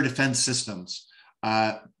defense systems,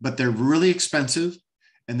 but they're really expensive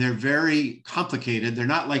and they're very complicated. They're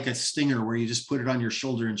not like a Stinger where you just put it on your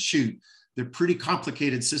shoulder and shoot. They're pretty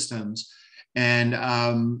complicated systems, and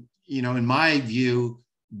in my view,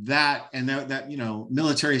 that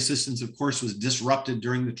military assistance, of course, was disrupted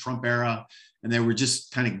during the Trump era, and they were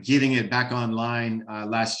just kind of getting it back online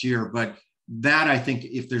last year. But that, I think,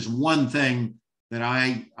 if there's one thing that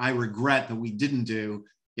I regret that we didn't do,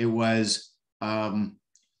 it was and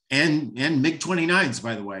MiG-29s,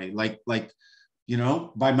 by the way,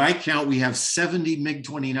 by my count, we have 70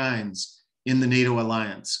 MiG-29s in the NATO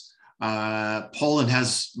alliance. Poland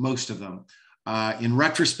has most of them. In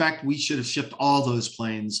retrospect, we should have shipped all those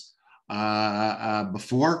planes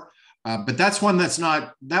before, but that's one that's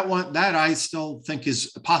not that I still think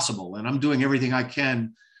is possible, and I'm doing everything I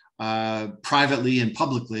can privately and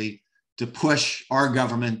publicly to push our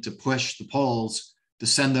government, to push the Poles to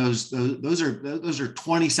send those are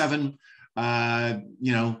 27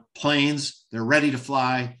 planes. They're ready to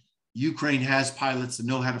fly. Ukraine has pilots that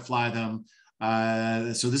know how to fly them.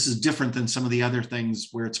 So this is different than some of the other things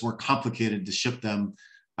where it's more complicated to ship them.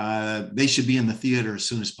 They should be in the theater as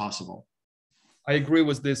soon as possible. I agree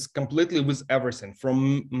with this completely, with everything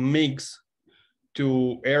from MiGs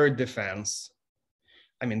to air defense.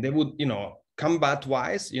 I mean, they would,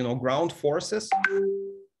 combat-wise, ground forces.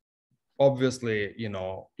 Obviously,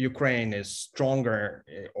 Ukraine is stronger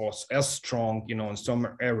or as strong, in some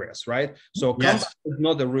areas, right? So combat is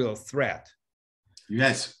not a real threat.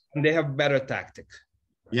 Yes. And they have better tactics.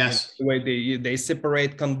 Yes. The way they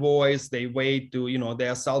separate convoys, they wait to, they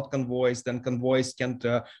assault convoys, then convoys can't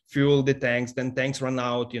fuel the tanks, then tanks run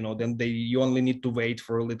out, then you only need to wait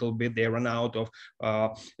for a little bit. They run out of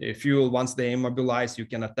fuel. Once they immobilize, you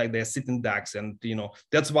can attack their sitting ducks. And,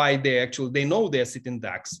 that's why they know they're sitting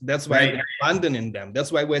ducks. That's why they're abandoning them.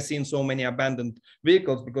 That's why we're seeing so many abandoned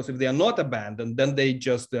vehicles, because if they are not abandoned, then they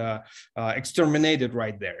just exterminated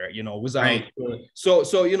right there, without.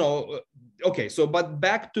 Okay, so but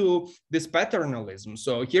back to this paternalism.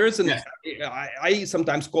 So here's I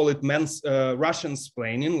sometimes call it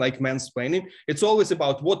Russian-splaining, like mansplaining. It's always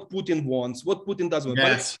about what Putin wants, what Putin doesn't want.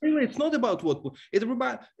 But really, it's not about what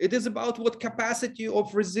it is about what capacity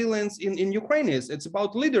of resilience in Ukraine is. It's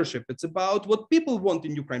about leadership. It's about what people want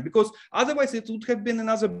in Ukraine, because otherwise it would have been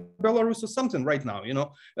another Belarus or something right now,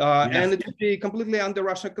 and it would be completely under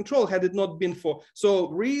Russian control had it not been for. So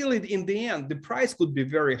really, in the end, the price could be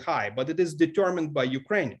very high, but it is determined by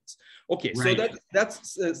Ukrainians. Okay, so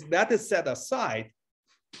that is set aside.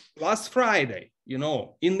 Last Friday,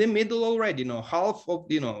 in the middle already, half of,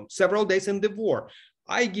 several days in the war,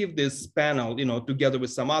 I give this panel, together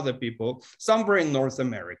with some other people, somewhere in North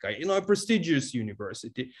America, a prestigious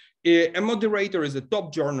university. A moderator is a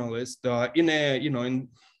top journalist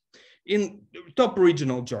in top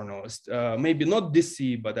regional journalist, maybe not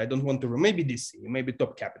DC, but I don't want to, maybe DC, maybe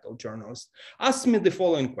top capital journalist, asked me the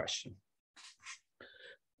following question.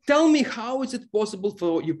 Tell me, how is it possible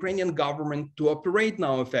for Ukrainian government to operate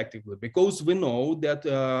now effectively? Because we know that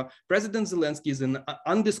President Zelensky is in an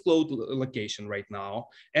undisclosed location right now,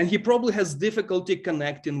 and he probably has difficulty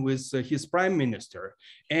connecting with his prime minister.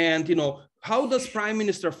 And, how does prime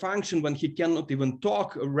minister function when he cannot even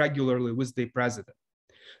talk regularly with the president?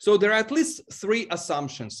 So there are at least three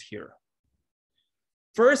assumptions here.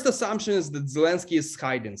 First assumption is that Zelensky is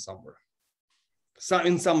hiding somewhere,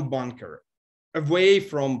 in some bunker, away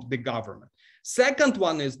from the government. Second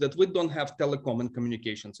one is that we don't have telecom and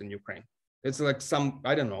communications in Ukraine. It's like some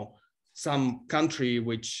country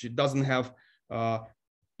which doesn't have,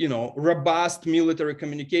 robust military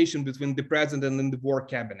communication between the president and the war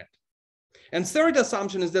cabinet. And third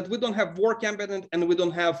assumption is that we don't have war cabinet and we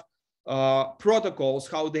don't have protocols,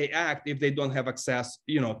 how they act if they don't have access,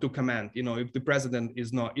 to command, if the president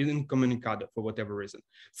is not incommunicado for whatever reason.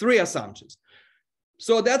 Three assumptions.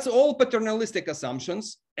 So that's all paternalistic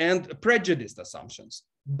assumptions and prejudiced assumptions.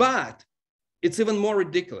 But it's even more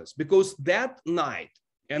ridiculous because that night,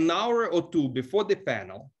 an hour or two before the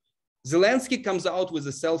panel, Zelensky comes out with a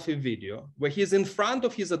selfie video where he's in front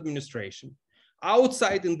of his administration,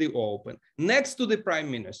 outside in the open, next to the prime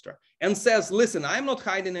minister, and says, listen, I'm not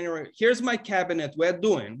hiding anywhere. Here's my cabinet. We're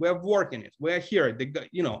working it. We're here.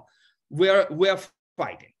 We're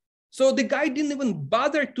fighting. So the guy didn't even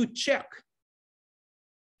bother to check.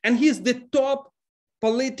 And he's the top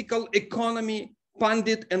political economy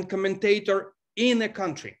pundit and commentator in a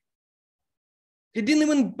country. He didn't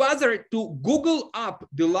even bother to Google up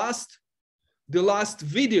the last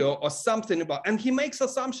video or something about, and he makes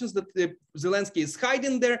assumptions that Zelensky is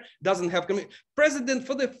hiding there, doesn't have president,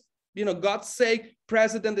 for the, God's sake,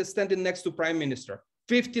 president is standing next to prime minister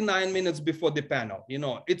 59 minutes before the panel,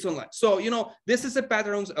 it's online. So, this is a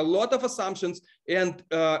pattern, a lot of assumptions, and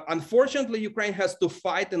unfortunately, Ukraine has to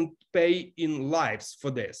fight and pay in lives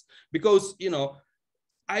for this, because,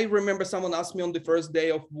 I remember someone asked me on the first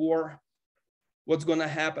day of war, what's going to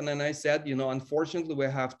happen? And I said, unfortunately, we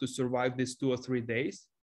have to survive these 2 or 3 days.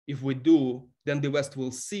 If we do, then the West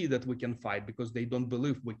will see that we can fight, because they don't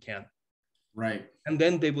believe we can. Right. And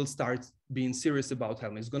then they will start being serious about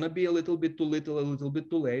helping. It's going to be a little bit too little, a little bit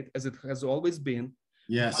too late, as it has always been.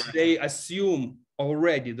 Yes. But they assume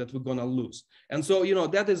already that we're going to lose. And so,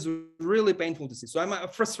 that is really painful to see. So I'm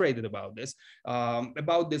frustrated about this,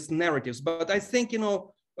 about these narratives. But I think,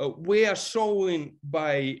 we are showing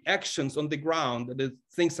by actions on the ground that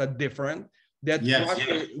things are different, that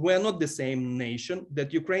Russia, we're not the same nation,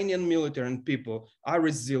 that Ukrainian military and people are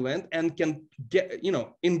resilient and can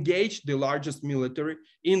engage the largest military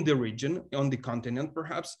in the region, on the continent,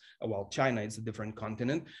 perhaps. Well, China is a different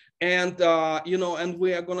continent. And, and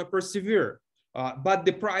we are going to persevere. But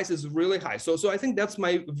the price is really high. So I think that's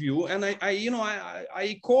my view. And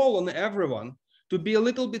I call on everyone to be a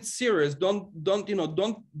little bit serious. Don't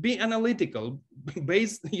be analytical.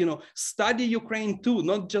 Study Ukraine too,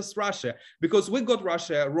 not just Russia, because we got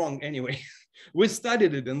Russia wrong anyway. We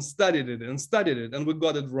studied it and studied it and studied it, and we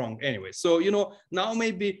got it wrong anyway. So, now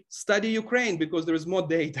maybe study Ukraine, because there is more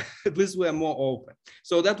data. At least we are more open.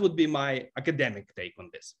 So that would be my academic take on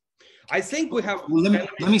this. I think we have. Well,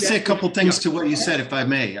 let me say a couple things to what you said, if I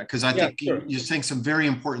may, because I think you're saying some very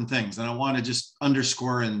important things, and I want to just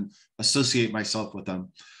underscore and associate myself with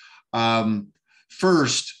them.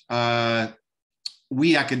 First,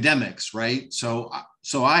 we academics, right? So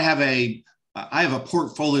I have a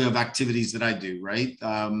portfolio of activities that I do, right?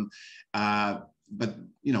 But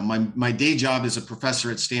my day job is a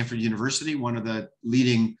professor at Stanford University, one of the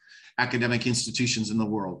leading academic institutions in the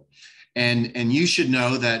world, and you should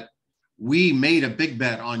know that we made a big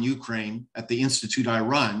bet on Ukraine at the institute I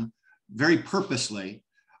run, very purposely.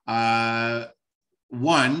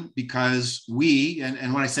 One, because we,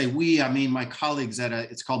 and when I say we, I mean my colleagues at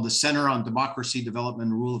it's called the Center on Democracy,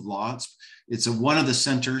 Development, and Rule of Law. It's one of the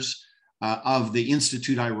centers of the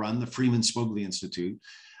institute I run, the Freeman Spogli Institute.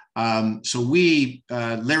 So we,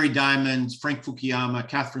 Larry Diamond, Frank Fukuyama,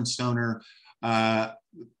 Catherine Stoner,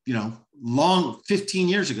 long 15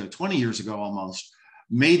 years ago, 20 years ago almost,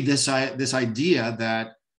 made this idea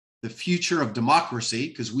that the future of democracy,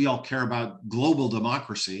 because we all care about global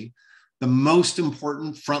democracy, the most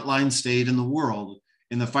important frontline state in the world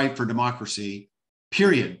in the fight for democracy,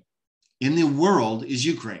 period, in the world is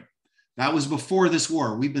Ukraine. That was before this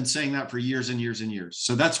war. We've been saying that for years and years and years.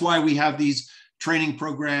 So that's why we have these training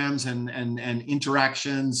programs and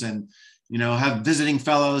interactions, and have visiting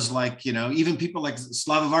fellows like, even people like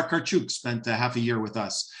Slava Varkarchuk spent half a year with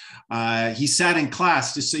us. He sat in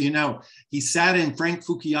class, just so you know, he sat in Frank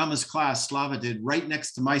Fukuyama's class, Slava did, right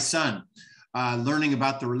next to my son, learning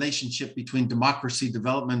about the relationship between democracy,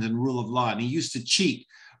 development, and rule of law. And he used to cheat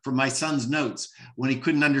from my son's notes when he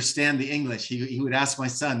couldn't understand the English. He would ask my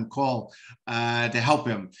son, Cole, to help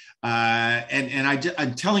him.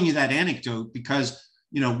 I'm telling you that anecdote because,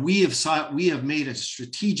 we have made a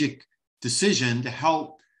strategic decision to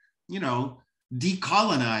help,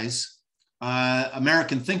 decolonize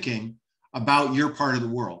American thinking about your part of the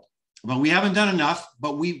world. But we haven't done enough,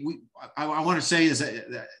 but I want to say is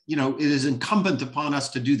that, it is incumbent upon us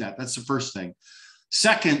to do that. That's the first thing.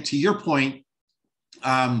 Second, to your point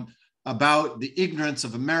about the ignorance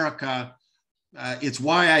of America, it's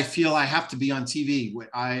why I feel I have to be on TV.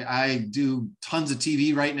 I do tons of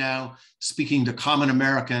TV right now, speaking to common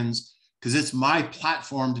Americans, because it's my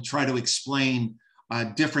platform to try to explain a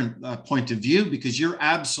different point of view, because you're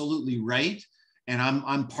absolutely right. And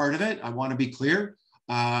I'm part of it. I want to be clear.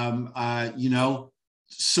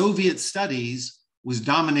 Soviet studies was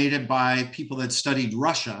dominated by people that studied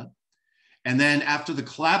Russia. And then after the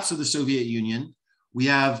collapse of the Soviet Union, we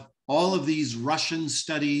have all of these Russian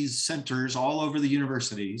studies centers all over the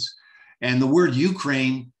universities. And the word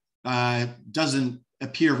Ukraine doesn't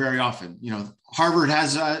appear very often. Harvard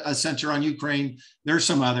has a center on Ukraine. There's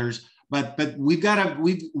some others, but we've got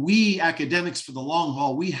to, we academics for the long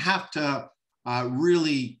haul, we have to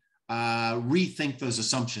really rethink those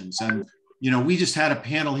assumptions. And, we just had a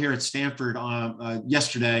panel here at Stanford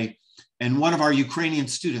yesterday, and one of our Ukrainian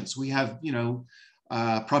students, we have,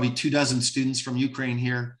 probably 24 students from Ukraine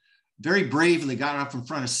here, very bravely got up in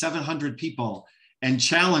front of 700 people and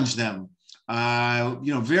challenged them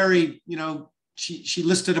very, she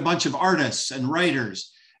listed a bunch of artists and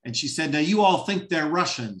writers, and she said, now you all think they're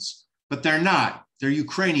Russians, but they're not. They're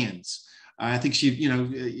Ukrainians. I think she,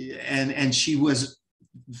 and she was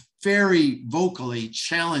very vocally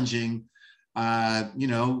challenging,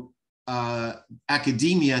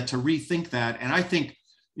 academia to rethink that. And I think,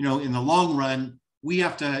 in the long run, we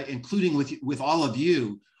have to, including with all of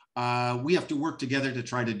you, we have to work together to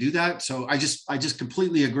try to do that. So I just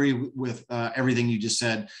completely agree with everything you just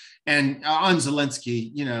said. And on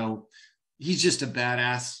Zelensky, he's just a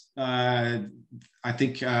badass. I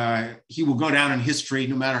think he will go down in history,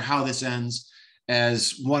 no matter how this ends,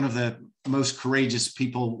 as one of the most courageous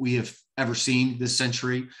people we have ever seen this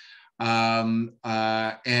century. And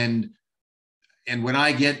when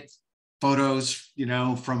I get photos,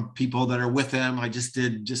 from people that are with him, I just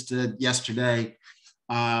did yesterday.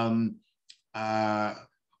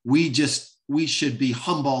 We should be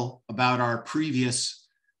humble about our previous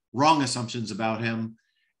wrong assumptions about him,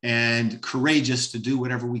 and courageous to do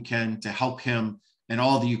whatever we can to help him and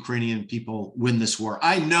all the Ukrainian people win this war.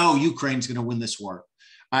 I know Ukraine's going to win this war.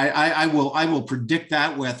 I will predict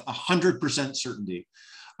that with 100% certainty.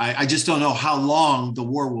 I just don't know how long the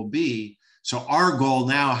war will be. So our goal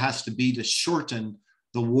now has to be to shorten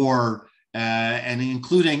the war, and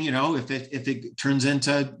including, if it turns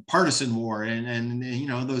into partisan war and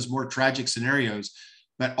those more tragic scenarios.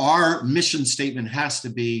 But our mission statement has to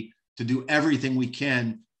be to do everything we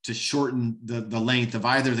can to shorten the length of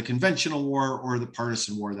either the conventional war or the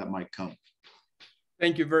partisan war that might come.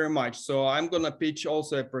 Thank you very much. So I'm going to pitch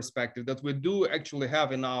also a perspective that we do actually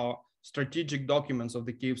have in our strategic documents of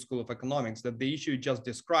the Kyiv School of Economics, that the issue you just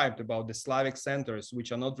described about the Slavic centers,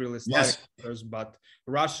 which are not really Slavic centers, but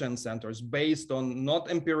Russian centers, based on not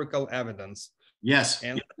empirical evidence. Yes.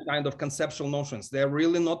 And kind of conceptual notions. They're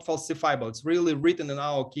really not falsifiable. It's really written in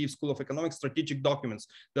our Kyiv School of Economics strategic documents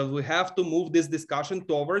that we have to move this discussion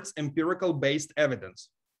towards empirical based evidence.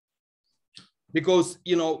 Because,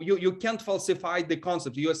 you can't falsify the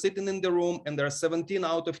concept. You are sitting in the room and there are 17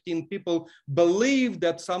 out of 10 people believe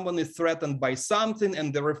that someone is threatened by something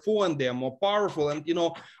and therefore, and they are more powerful. And, you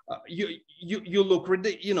look,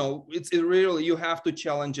 it's really, you have to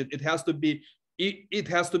challenge it. It has to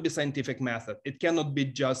be scientific method. It cannot be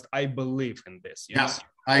just, I believe in this. Yes,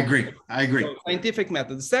 I agree. So, scientific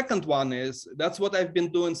method. The second one is, that's what I've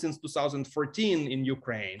been doing since 2014 in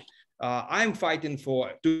Ukraine. I'm fighting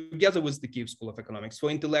together with the Kyiv School of Economics, for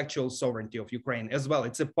intellectual sovereignty of Ukraine as well.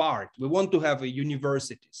 It's a part. We want to have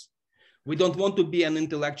universities. We don't want to be an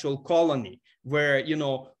intellectual colony where,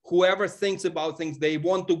 whoever thinks about things, they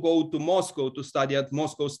want to go to Moscow to study at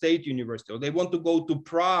Moscow State University, or they want to go to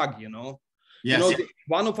Prague, Yes.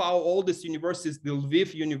 One of our oldest universities, the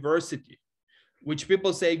Lviv University, which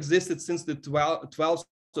people say existed since the 12th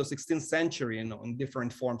or 16th century, in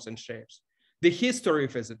different forms and shapes. The history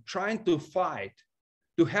of it, trying to fight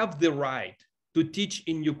to have the right to teach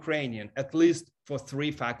in Ukrainian, at least for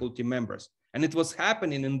 3 faculty members. And it was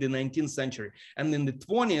happening in the 19th century. And in the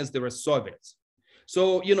 20s, there were Soviets.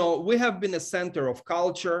 So, we have been a center of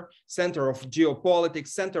culture, center of geopolitics,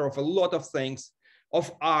 center of a lot of things,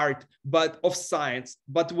 of art, but of science.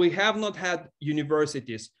 But we have not had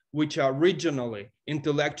universities which are regionally,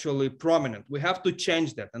 intellectually prominent. We have to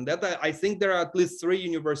change that. And that I think there are at least 3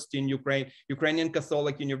 universities in Ukraine: Ukrainian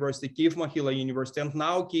Catholic University, Kyiv-Mohyla University, and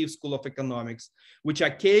now Kyiv School of Economics, which are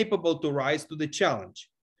capable to rise to the challenge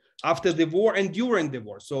after the war and during the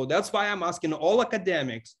war. So that's why I'm asking all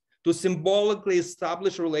academics to symbolically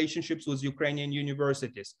establish relationships with Ukrainian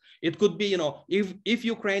universities. It could be, if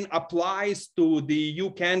Ukraine applies to the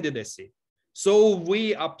EU candidacy, so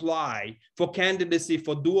we apply for candidacy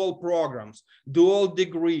for dual programs, dual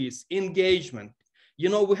degrees, engagement.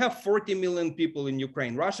 We have 40 million people in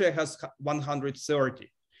Ukraine. Russia has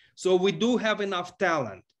 130. So we do have enough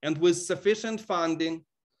talent, and with sufficient funding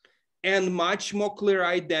and much more clear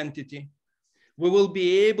identity, we will be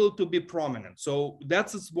able to be prominent. So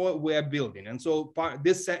that's what we are building. And so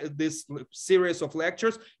this series of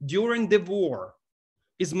lectures during the war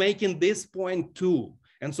is making this point too.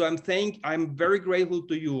 And so I'm very grateful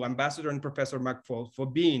to you, Ambassador and Professor McFaul, for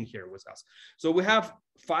being here with us. So we have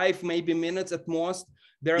 5 maybe minutes at most.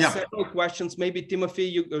 There are several questions. Maybe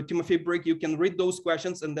Timothy Brick, you can read those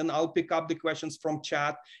questions, and then I'll pick up the questions from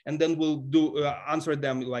chat, and then we'll answer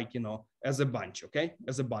them as a bunch, okay,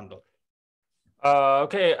 as a bundle.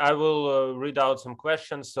 Okay, I will read out some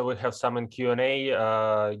questions. So we have some in Q&A.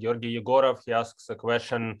 Georgi Yegorov, he asks a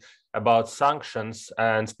question about sanctions,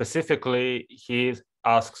 and specifically he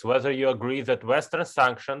asks whether you agree that Western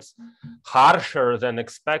sanctions, harsher than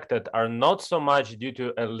expected, are not so much due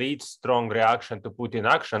to elite strong reaction to Putin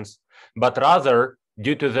actions, but rather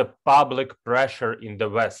due to the public pressure in the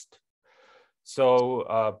West.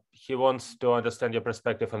 So he wants to understand your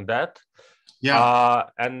perspective on that. Yeah.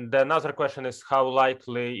 And another question is, how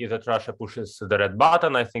likely is that Russia pushes the red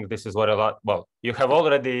button? I think this is what a lot, well, you have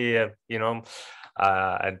already, and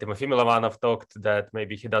Tymofiy Mylovanov talked that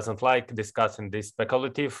maybe he doesn't like discussing these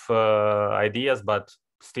speculative ideas, but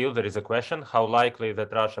still there is a question, how likely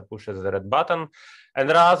that Russia pushes the red button? And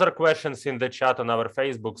there are other questions in the chat on our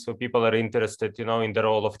Facebook, so people are interested, in the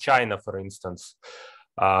role of China, for instance.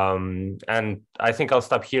 And I think I'll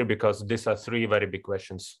stop here because these are three very big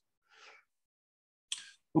questions.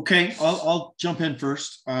 Okay, I'll jump in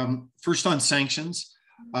first. First on sanctions,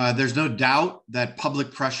 there's no doubt that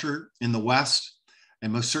public pressure in the West,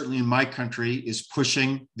 and most certainly in my country, is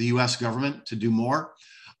pushing the US government to do more.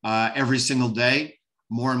 Every single day,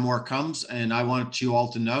 more and more comes, and I want you all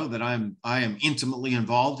to know that I am intimately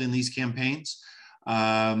involved in these campaigns.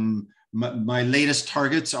 My latest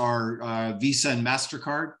targets are Visa and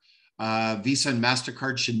MasterCard. Visa and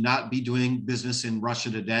MasterCard should not be doing business in Russia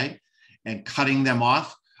today, and cutting them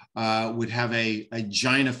off would have a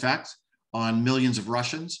giant effect on millions of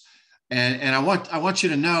Russians. And I want you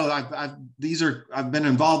to know, I've been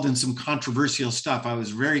involved in some controversial stuff. I was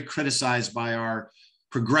very criticized by our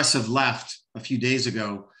progressive left a few days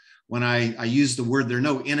ago when I used the word, there are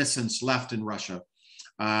no innocents left in Russia.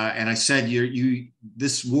 And I said,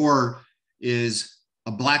 this war is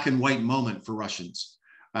a black and white moment for Russians.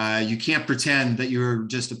 You can't pretend that you're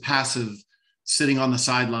just a passive sitting on the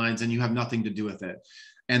sidelines and you have nothing to do with it.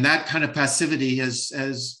 And that kind of passivity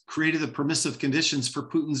has created the permissive conditions for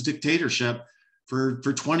Putin's dictatorship for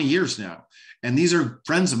 20 years now. And these are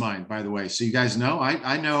friends of mine, by the way. So you guys know,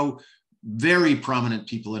 I know very prominent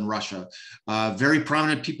people in Russia, very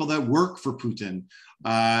prominent people that work for Putin.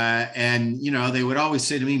 And, they would always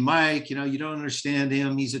say to me, Mike, you don't understand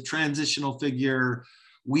him. He's a transitional figure.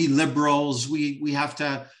 We liberals, we have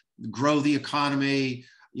to grow the economy,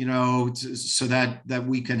 so that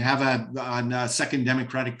we can have a second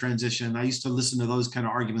democratic transition. I used to listen to those kind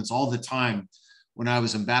of arguments all the time when I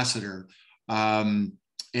was ambassador. I've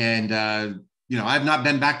not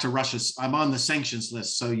been back to Russia. I'm on the sanctions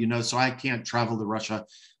list, so I can't travel to Russia.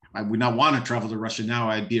 I would not want to travel to Russia now.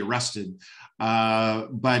 I'd be arrested. I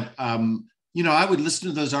would listen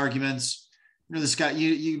to those arguments. This guy,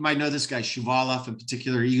 you might know this guy, Shuvalov in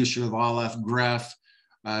particular, Igor Shuvalov, Gref,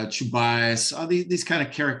 Chubais, these kind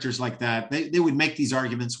of characters like that. They would make these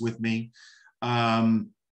arguments with me. I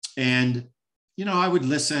would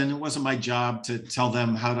listen. It wasn't my job to tell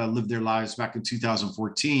them how to live their lives back in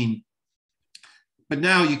 2014. But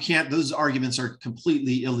now you can't, those arguments are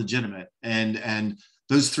completely illegitimate. And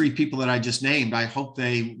those three people that I just named, I hope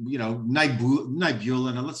they,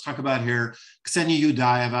 Naibulin, and let's talk about here, Ksenia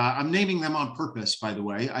Yudaeva. I'm naming them on purpose, by the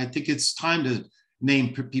way. I think it's time to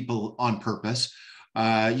name people on purpose.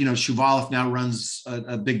 Shuvalov now runs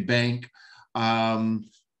a big bank.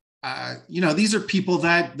 These are people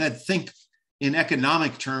that think in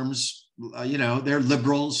economic terms, they're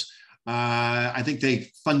liberals. I think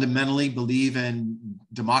they fundamentally believe in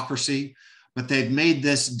democracy, but they've made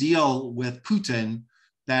this deal with Putin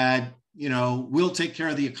that, we'll take care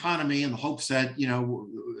of the economy in the hopes that,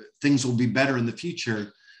 things will be better in the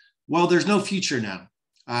future. Well, there's no future now.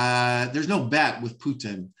 There's no bet with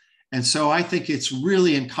Putin. And so I think it's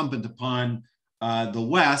really incumbent upon the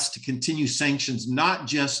West to continue sanctions, not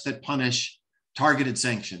just that punish targeted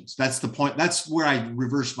sanctions. That's the point. That's where I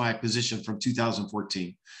reversed my position from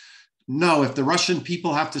 2014. No, if the Russian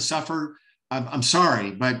people have to suffer, I'm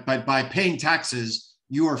sorry, but by paying taxes,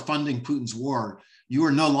 you are funding Putin's war. You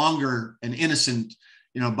are no longer an innocent,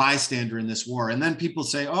 bystander in this war. And then people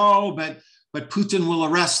say, oh, but Putin will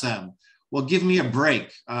arrest them. Well, give me a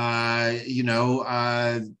break.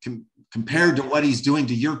 Compared to what he's doing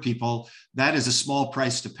to your people, that is a small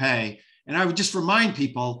price to pay. And I would just remind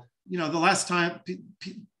people, the last time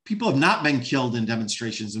people have not been killed in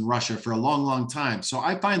demonstrations in Russia for a long, long time. So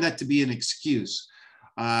I find that to be an excuse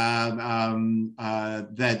and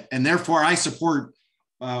therefore I support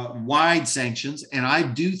wide sanctions. And I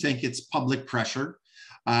do think it's public pressure.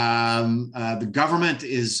 The government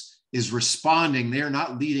is responding. They're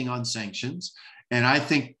not leading on sanctions. And I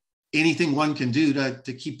think anything one can do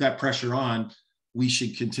to keep that pressure on, we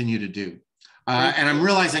should continue to do. And I'm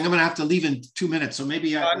realizing I'm going to have to leave in 2 minutes. So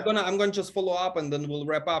maybe I'm going to just follow up and then we'll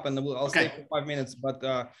wrap up and then I'll stay for 5 minutes.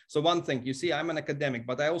 But so one thing, you see, I'm an academic,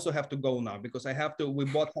 but I also have to go now because we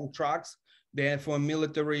bought some trucks. They're for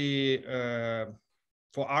military,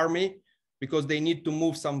 for army. because they need to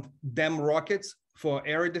move some damn rockets for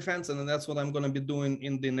air defense. And that's what I'm going to be doing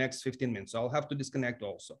in the next 15 minutes. So I'll have to disconnect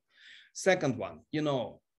also. Second one, you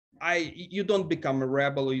know, you don't become a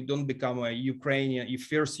rebel, or you don't become a Ukrainian, you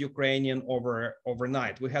fierce Ukrainian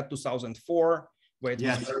overnight. We had 2004, where it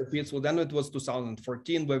was very peaceful. Then it was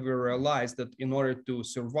 2014, where we realized that in order to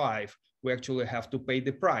survive, we actually have to pay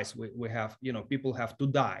the price. We have, you know, people have to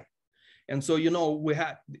die. And so, you know, we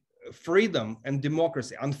had freedom and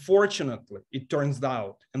democracy. Unfortunately, it turns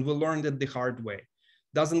out, and we learned it the hard way,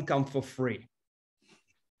 doesn't come for free.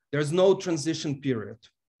 There's no transition period.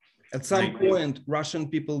 At some point, Russian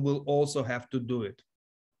people will also have to do it.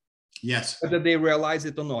 Yes. Whether they realize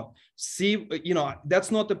it or not. See, you know, that's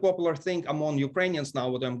not a popular thing among Ukrainians now,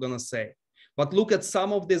 what I'm going to say. But look at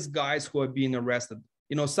some of these guys who are being arrested.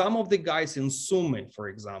 You know, some of the guys in Sumy, for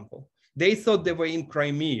example, they thought they were in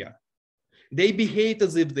Crimea. They behaved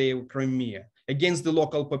as if they were Crimea against the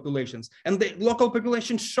local populations. And the local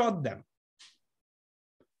population shot them.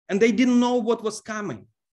 And they didn't know what was coming.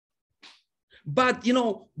 But, you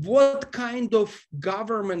know, what kind of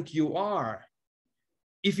government you are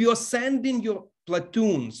if you're sending your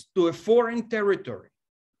platoons to a foreign territory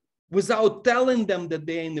without telling them that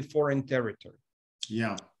they're in the foreign territory?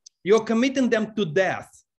 Yeah. You're committing them to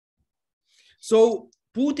death. So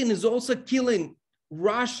Putin is also killing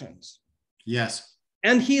Russians. Yes.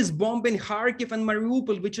 And he is bombing Kharkiv and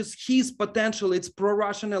Mariupol, which is his potential, it's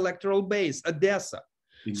pro-Russian electoral base, Odessa.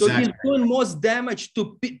 Exactly. So he's doing most damage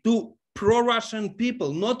to pro-Russian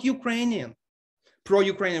people, not Ukrainian,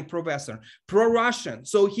 pro-Ukrainian, pro-Western, pro-Russian.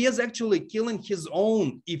 So he is actually killing his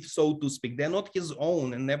own, if so to speak. They're not his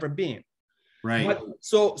own and never been. Right. But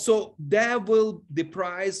so there will the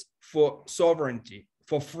price for sovereignty,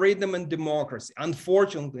 for freedom and democracy,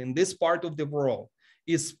 unfortunately, in this part of the world,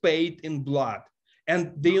 is paid in blood.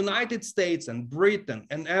 And the United States and Britain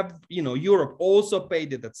and, you know, Europe also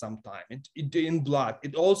paid it at some time in blood.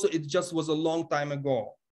 It just was a long time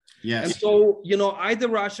ago. Yes. And so, you know, either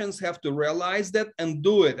Russians have to realize that and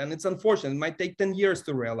do it. And it's unfortunate. It might take 10 years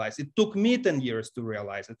to realize. It took me 10 years to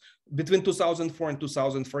realize it. Between 2004 and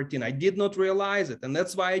 2014, I did not realize it. And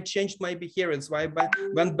that's why I changed my behavior. That's why I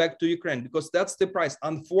went back to Ukraine, because that's the price.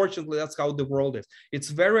 Unfortunately, that's how the world is. It's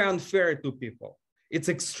very unfair to people. It's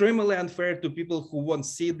extremely unfair to people who won't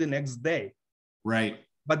see the next day. Right.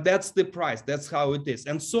 But that's the price. That's how it is.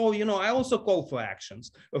 And so, you know, I also call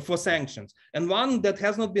for sanctions. And one that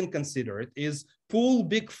has not been considered is pull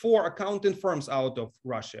big four accounting firms out of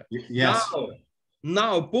Russia. Yes.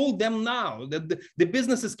 Now, pull them now. The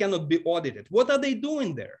businesses cannot be audited. What are they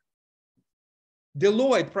doing there?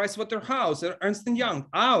 Deloitte, Pricewaterhouse, Ernst & Young,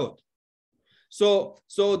 out. So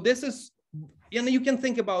this is, you know, you can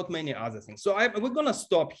think about many other things. So we're going to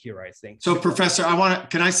stop here, I think. So, Professor,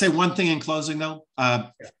 can I say one thing in closing, though?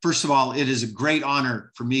 First of all, it is a great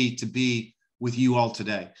honor for me to be with you all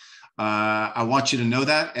today. I want you to know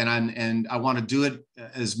that, and I want to do it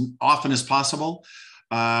as often as possible.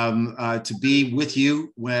 To be with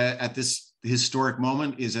you at this historic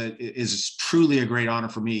moment is truly a great honor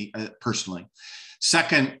for me personally.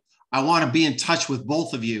 Second, I want to be in touch with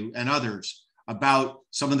both of you and others about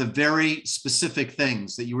some of the very specific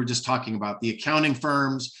things that you were just talking about, the accounting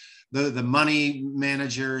firms, the money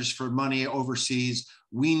managers for money overseas.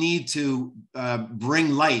 We need to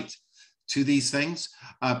bring light to these things.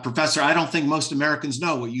 Professor, I don't think most Americans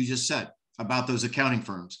know what you just said about those accounting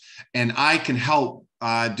firms, and I can help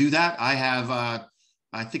do that. I have,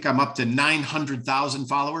 I think I'm up to 900,000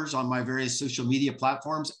 followers on my various social media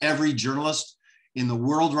platforms. Every journalist in the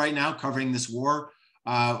world right now covering this war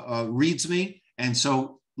reads me. And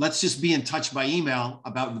so let's just be in touch by email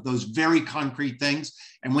about those very concrete things.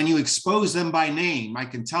 And when you expose them by name, I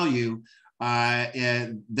can tell you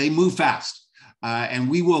they move fast. And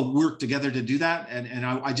we will work together to do that. And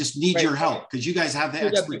I just need your help, because you guys have the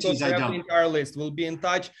expertise I don't. Our list. We'll be in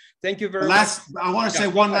touch. Thank you very much. I want to say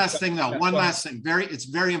one last thing, though. One last thing. It's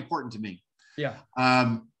very important to me. Yeah.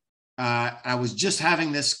 I was just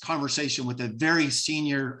having this conversation with a very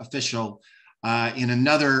senior official in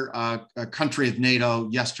another country of NATO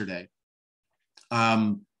yesterday.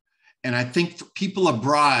 And I think for people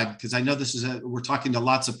abroad, because I know we're talking to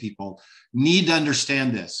lots of people, need to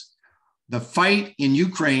understand this. The fight in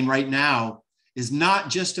Ukraine right now is not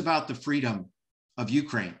just about the freedom of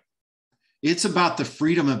Ukraine. It's about the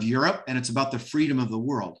freedom of Europe, and it's about the freedom of the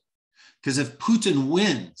world. Because if Putin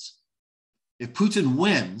wins,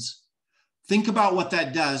 think about what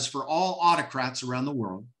that does for all autocrats around the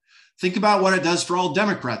world. Think about what it does for all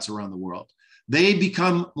Democrats around the world. They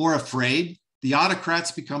become more afraid. The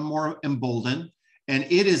autocrats become more emboldened, and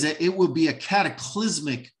it will be a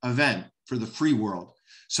cataclysmic event for the free world.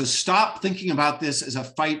 So stop thinking about this as a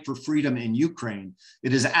fight for freedom in Ukraine.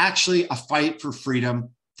 It is actually a fight for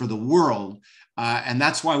freedom for the world. And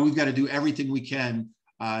that's why we've got to do everything we can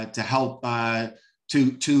to help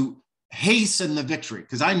to hasten the victory.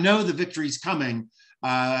 Because I know the victory is coming,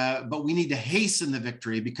 but we need to hasten the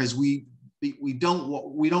victory because we don't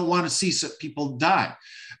want to see people die.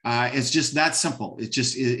 It's just that simple. It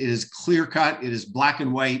is clear cut. It is black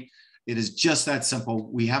and white. It is just that simple.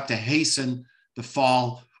 We have to hasten the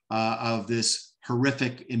fall of this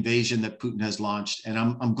horrific invasion that Putin has launched. And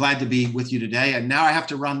I'm glad to be with you today. And now I have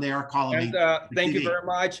to run. They are calling me. Thank you very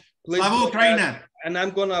much. Please and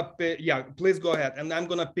I'm gonna, please go ahead. And I'm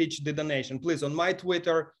gonna pitch the donation. Please, on my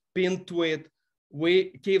Twitter, pinned tweet,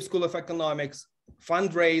 Kyiv School of Economics,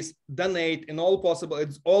 fundraise, donate in all possible.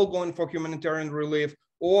 It's all going for humanitarian relief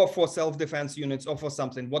or for self-defense units or for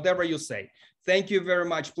something, whatever you say. Thank you very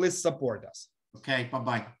much. Please support us. Okay,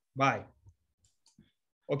 bye-bye. Bye.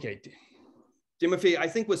 Okay, Timothy, I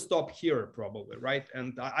think we stop here probably, right?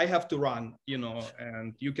 And I have to run,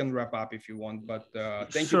 and you can wrap up if you want, but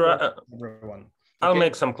thank you everyone. I'll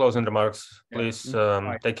make some closing remarks. Please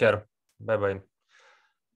take care. Bye-bye.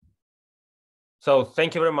 So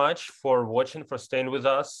thank you very much for watching, for staying with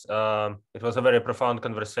us. It was a very profound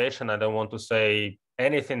conversation. I don't want to say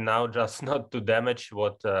anything now, just not to damage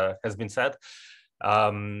what has been said.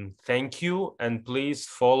 Thank you, and please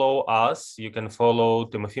follow us. You can follow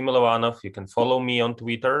Tymofiy Mylovanov. You can follow me on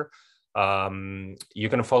Twitter. You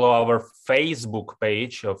can follow our Facebook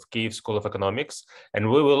page of Kyiv School of Economics,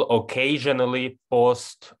 and we will occasionally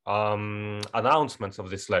post announcements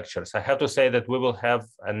of these lectures. I have to say that we will have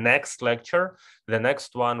a next lecture. The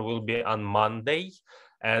next one will be on Monday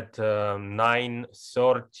at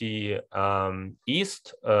 9:30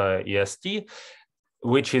 East EST,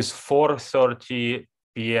 which is 4:30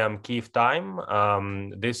 p.m. Kyiv time.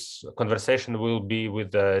 This conversation will be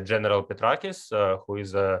with General Petrakis, who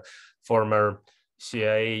is a former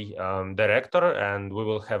CIA director, and we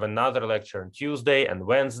will have another lecture on Tuesday and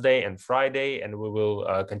Wednesday and Friday, and we will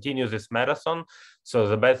continue this marathon. So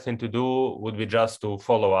the best thing to do would be just to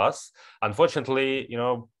follow us. Unfortunately,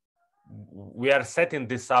 we are setting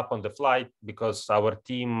this up on the fly because our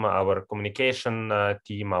team, our communication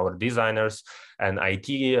team, our designers and IT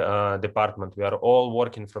department, we are all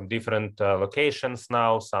working from different locations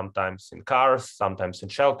now, sometimes in cars, sometimes in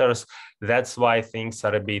shelters. That's why things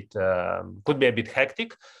are could be a bit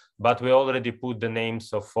hectic, but we already put the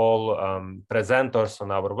names of all presenters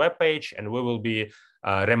on our webpage, and we will be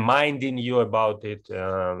reminding you about it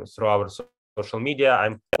through our social media.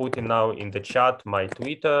 I'm putting now in the chat my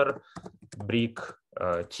Twitter, Brick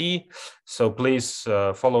T. So please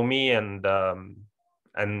follow me, and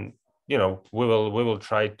we will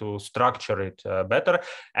try to structure it better.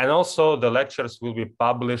 And also the lectures will be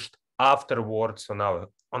published afterwards on our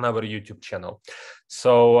YouTube channel.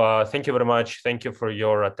 So thank you very much. Thank you for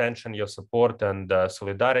your attention, your support, and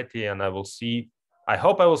solidarity. And I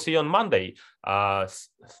hope I will see you on Monday.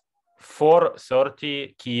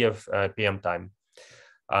 4:30 Kyiv PM time.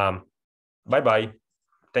 Bye-bye.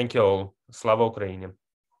 Thank you all. Slava Ukraini.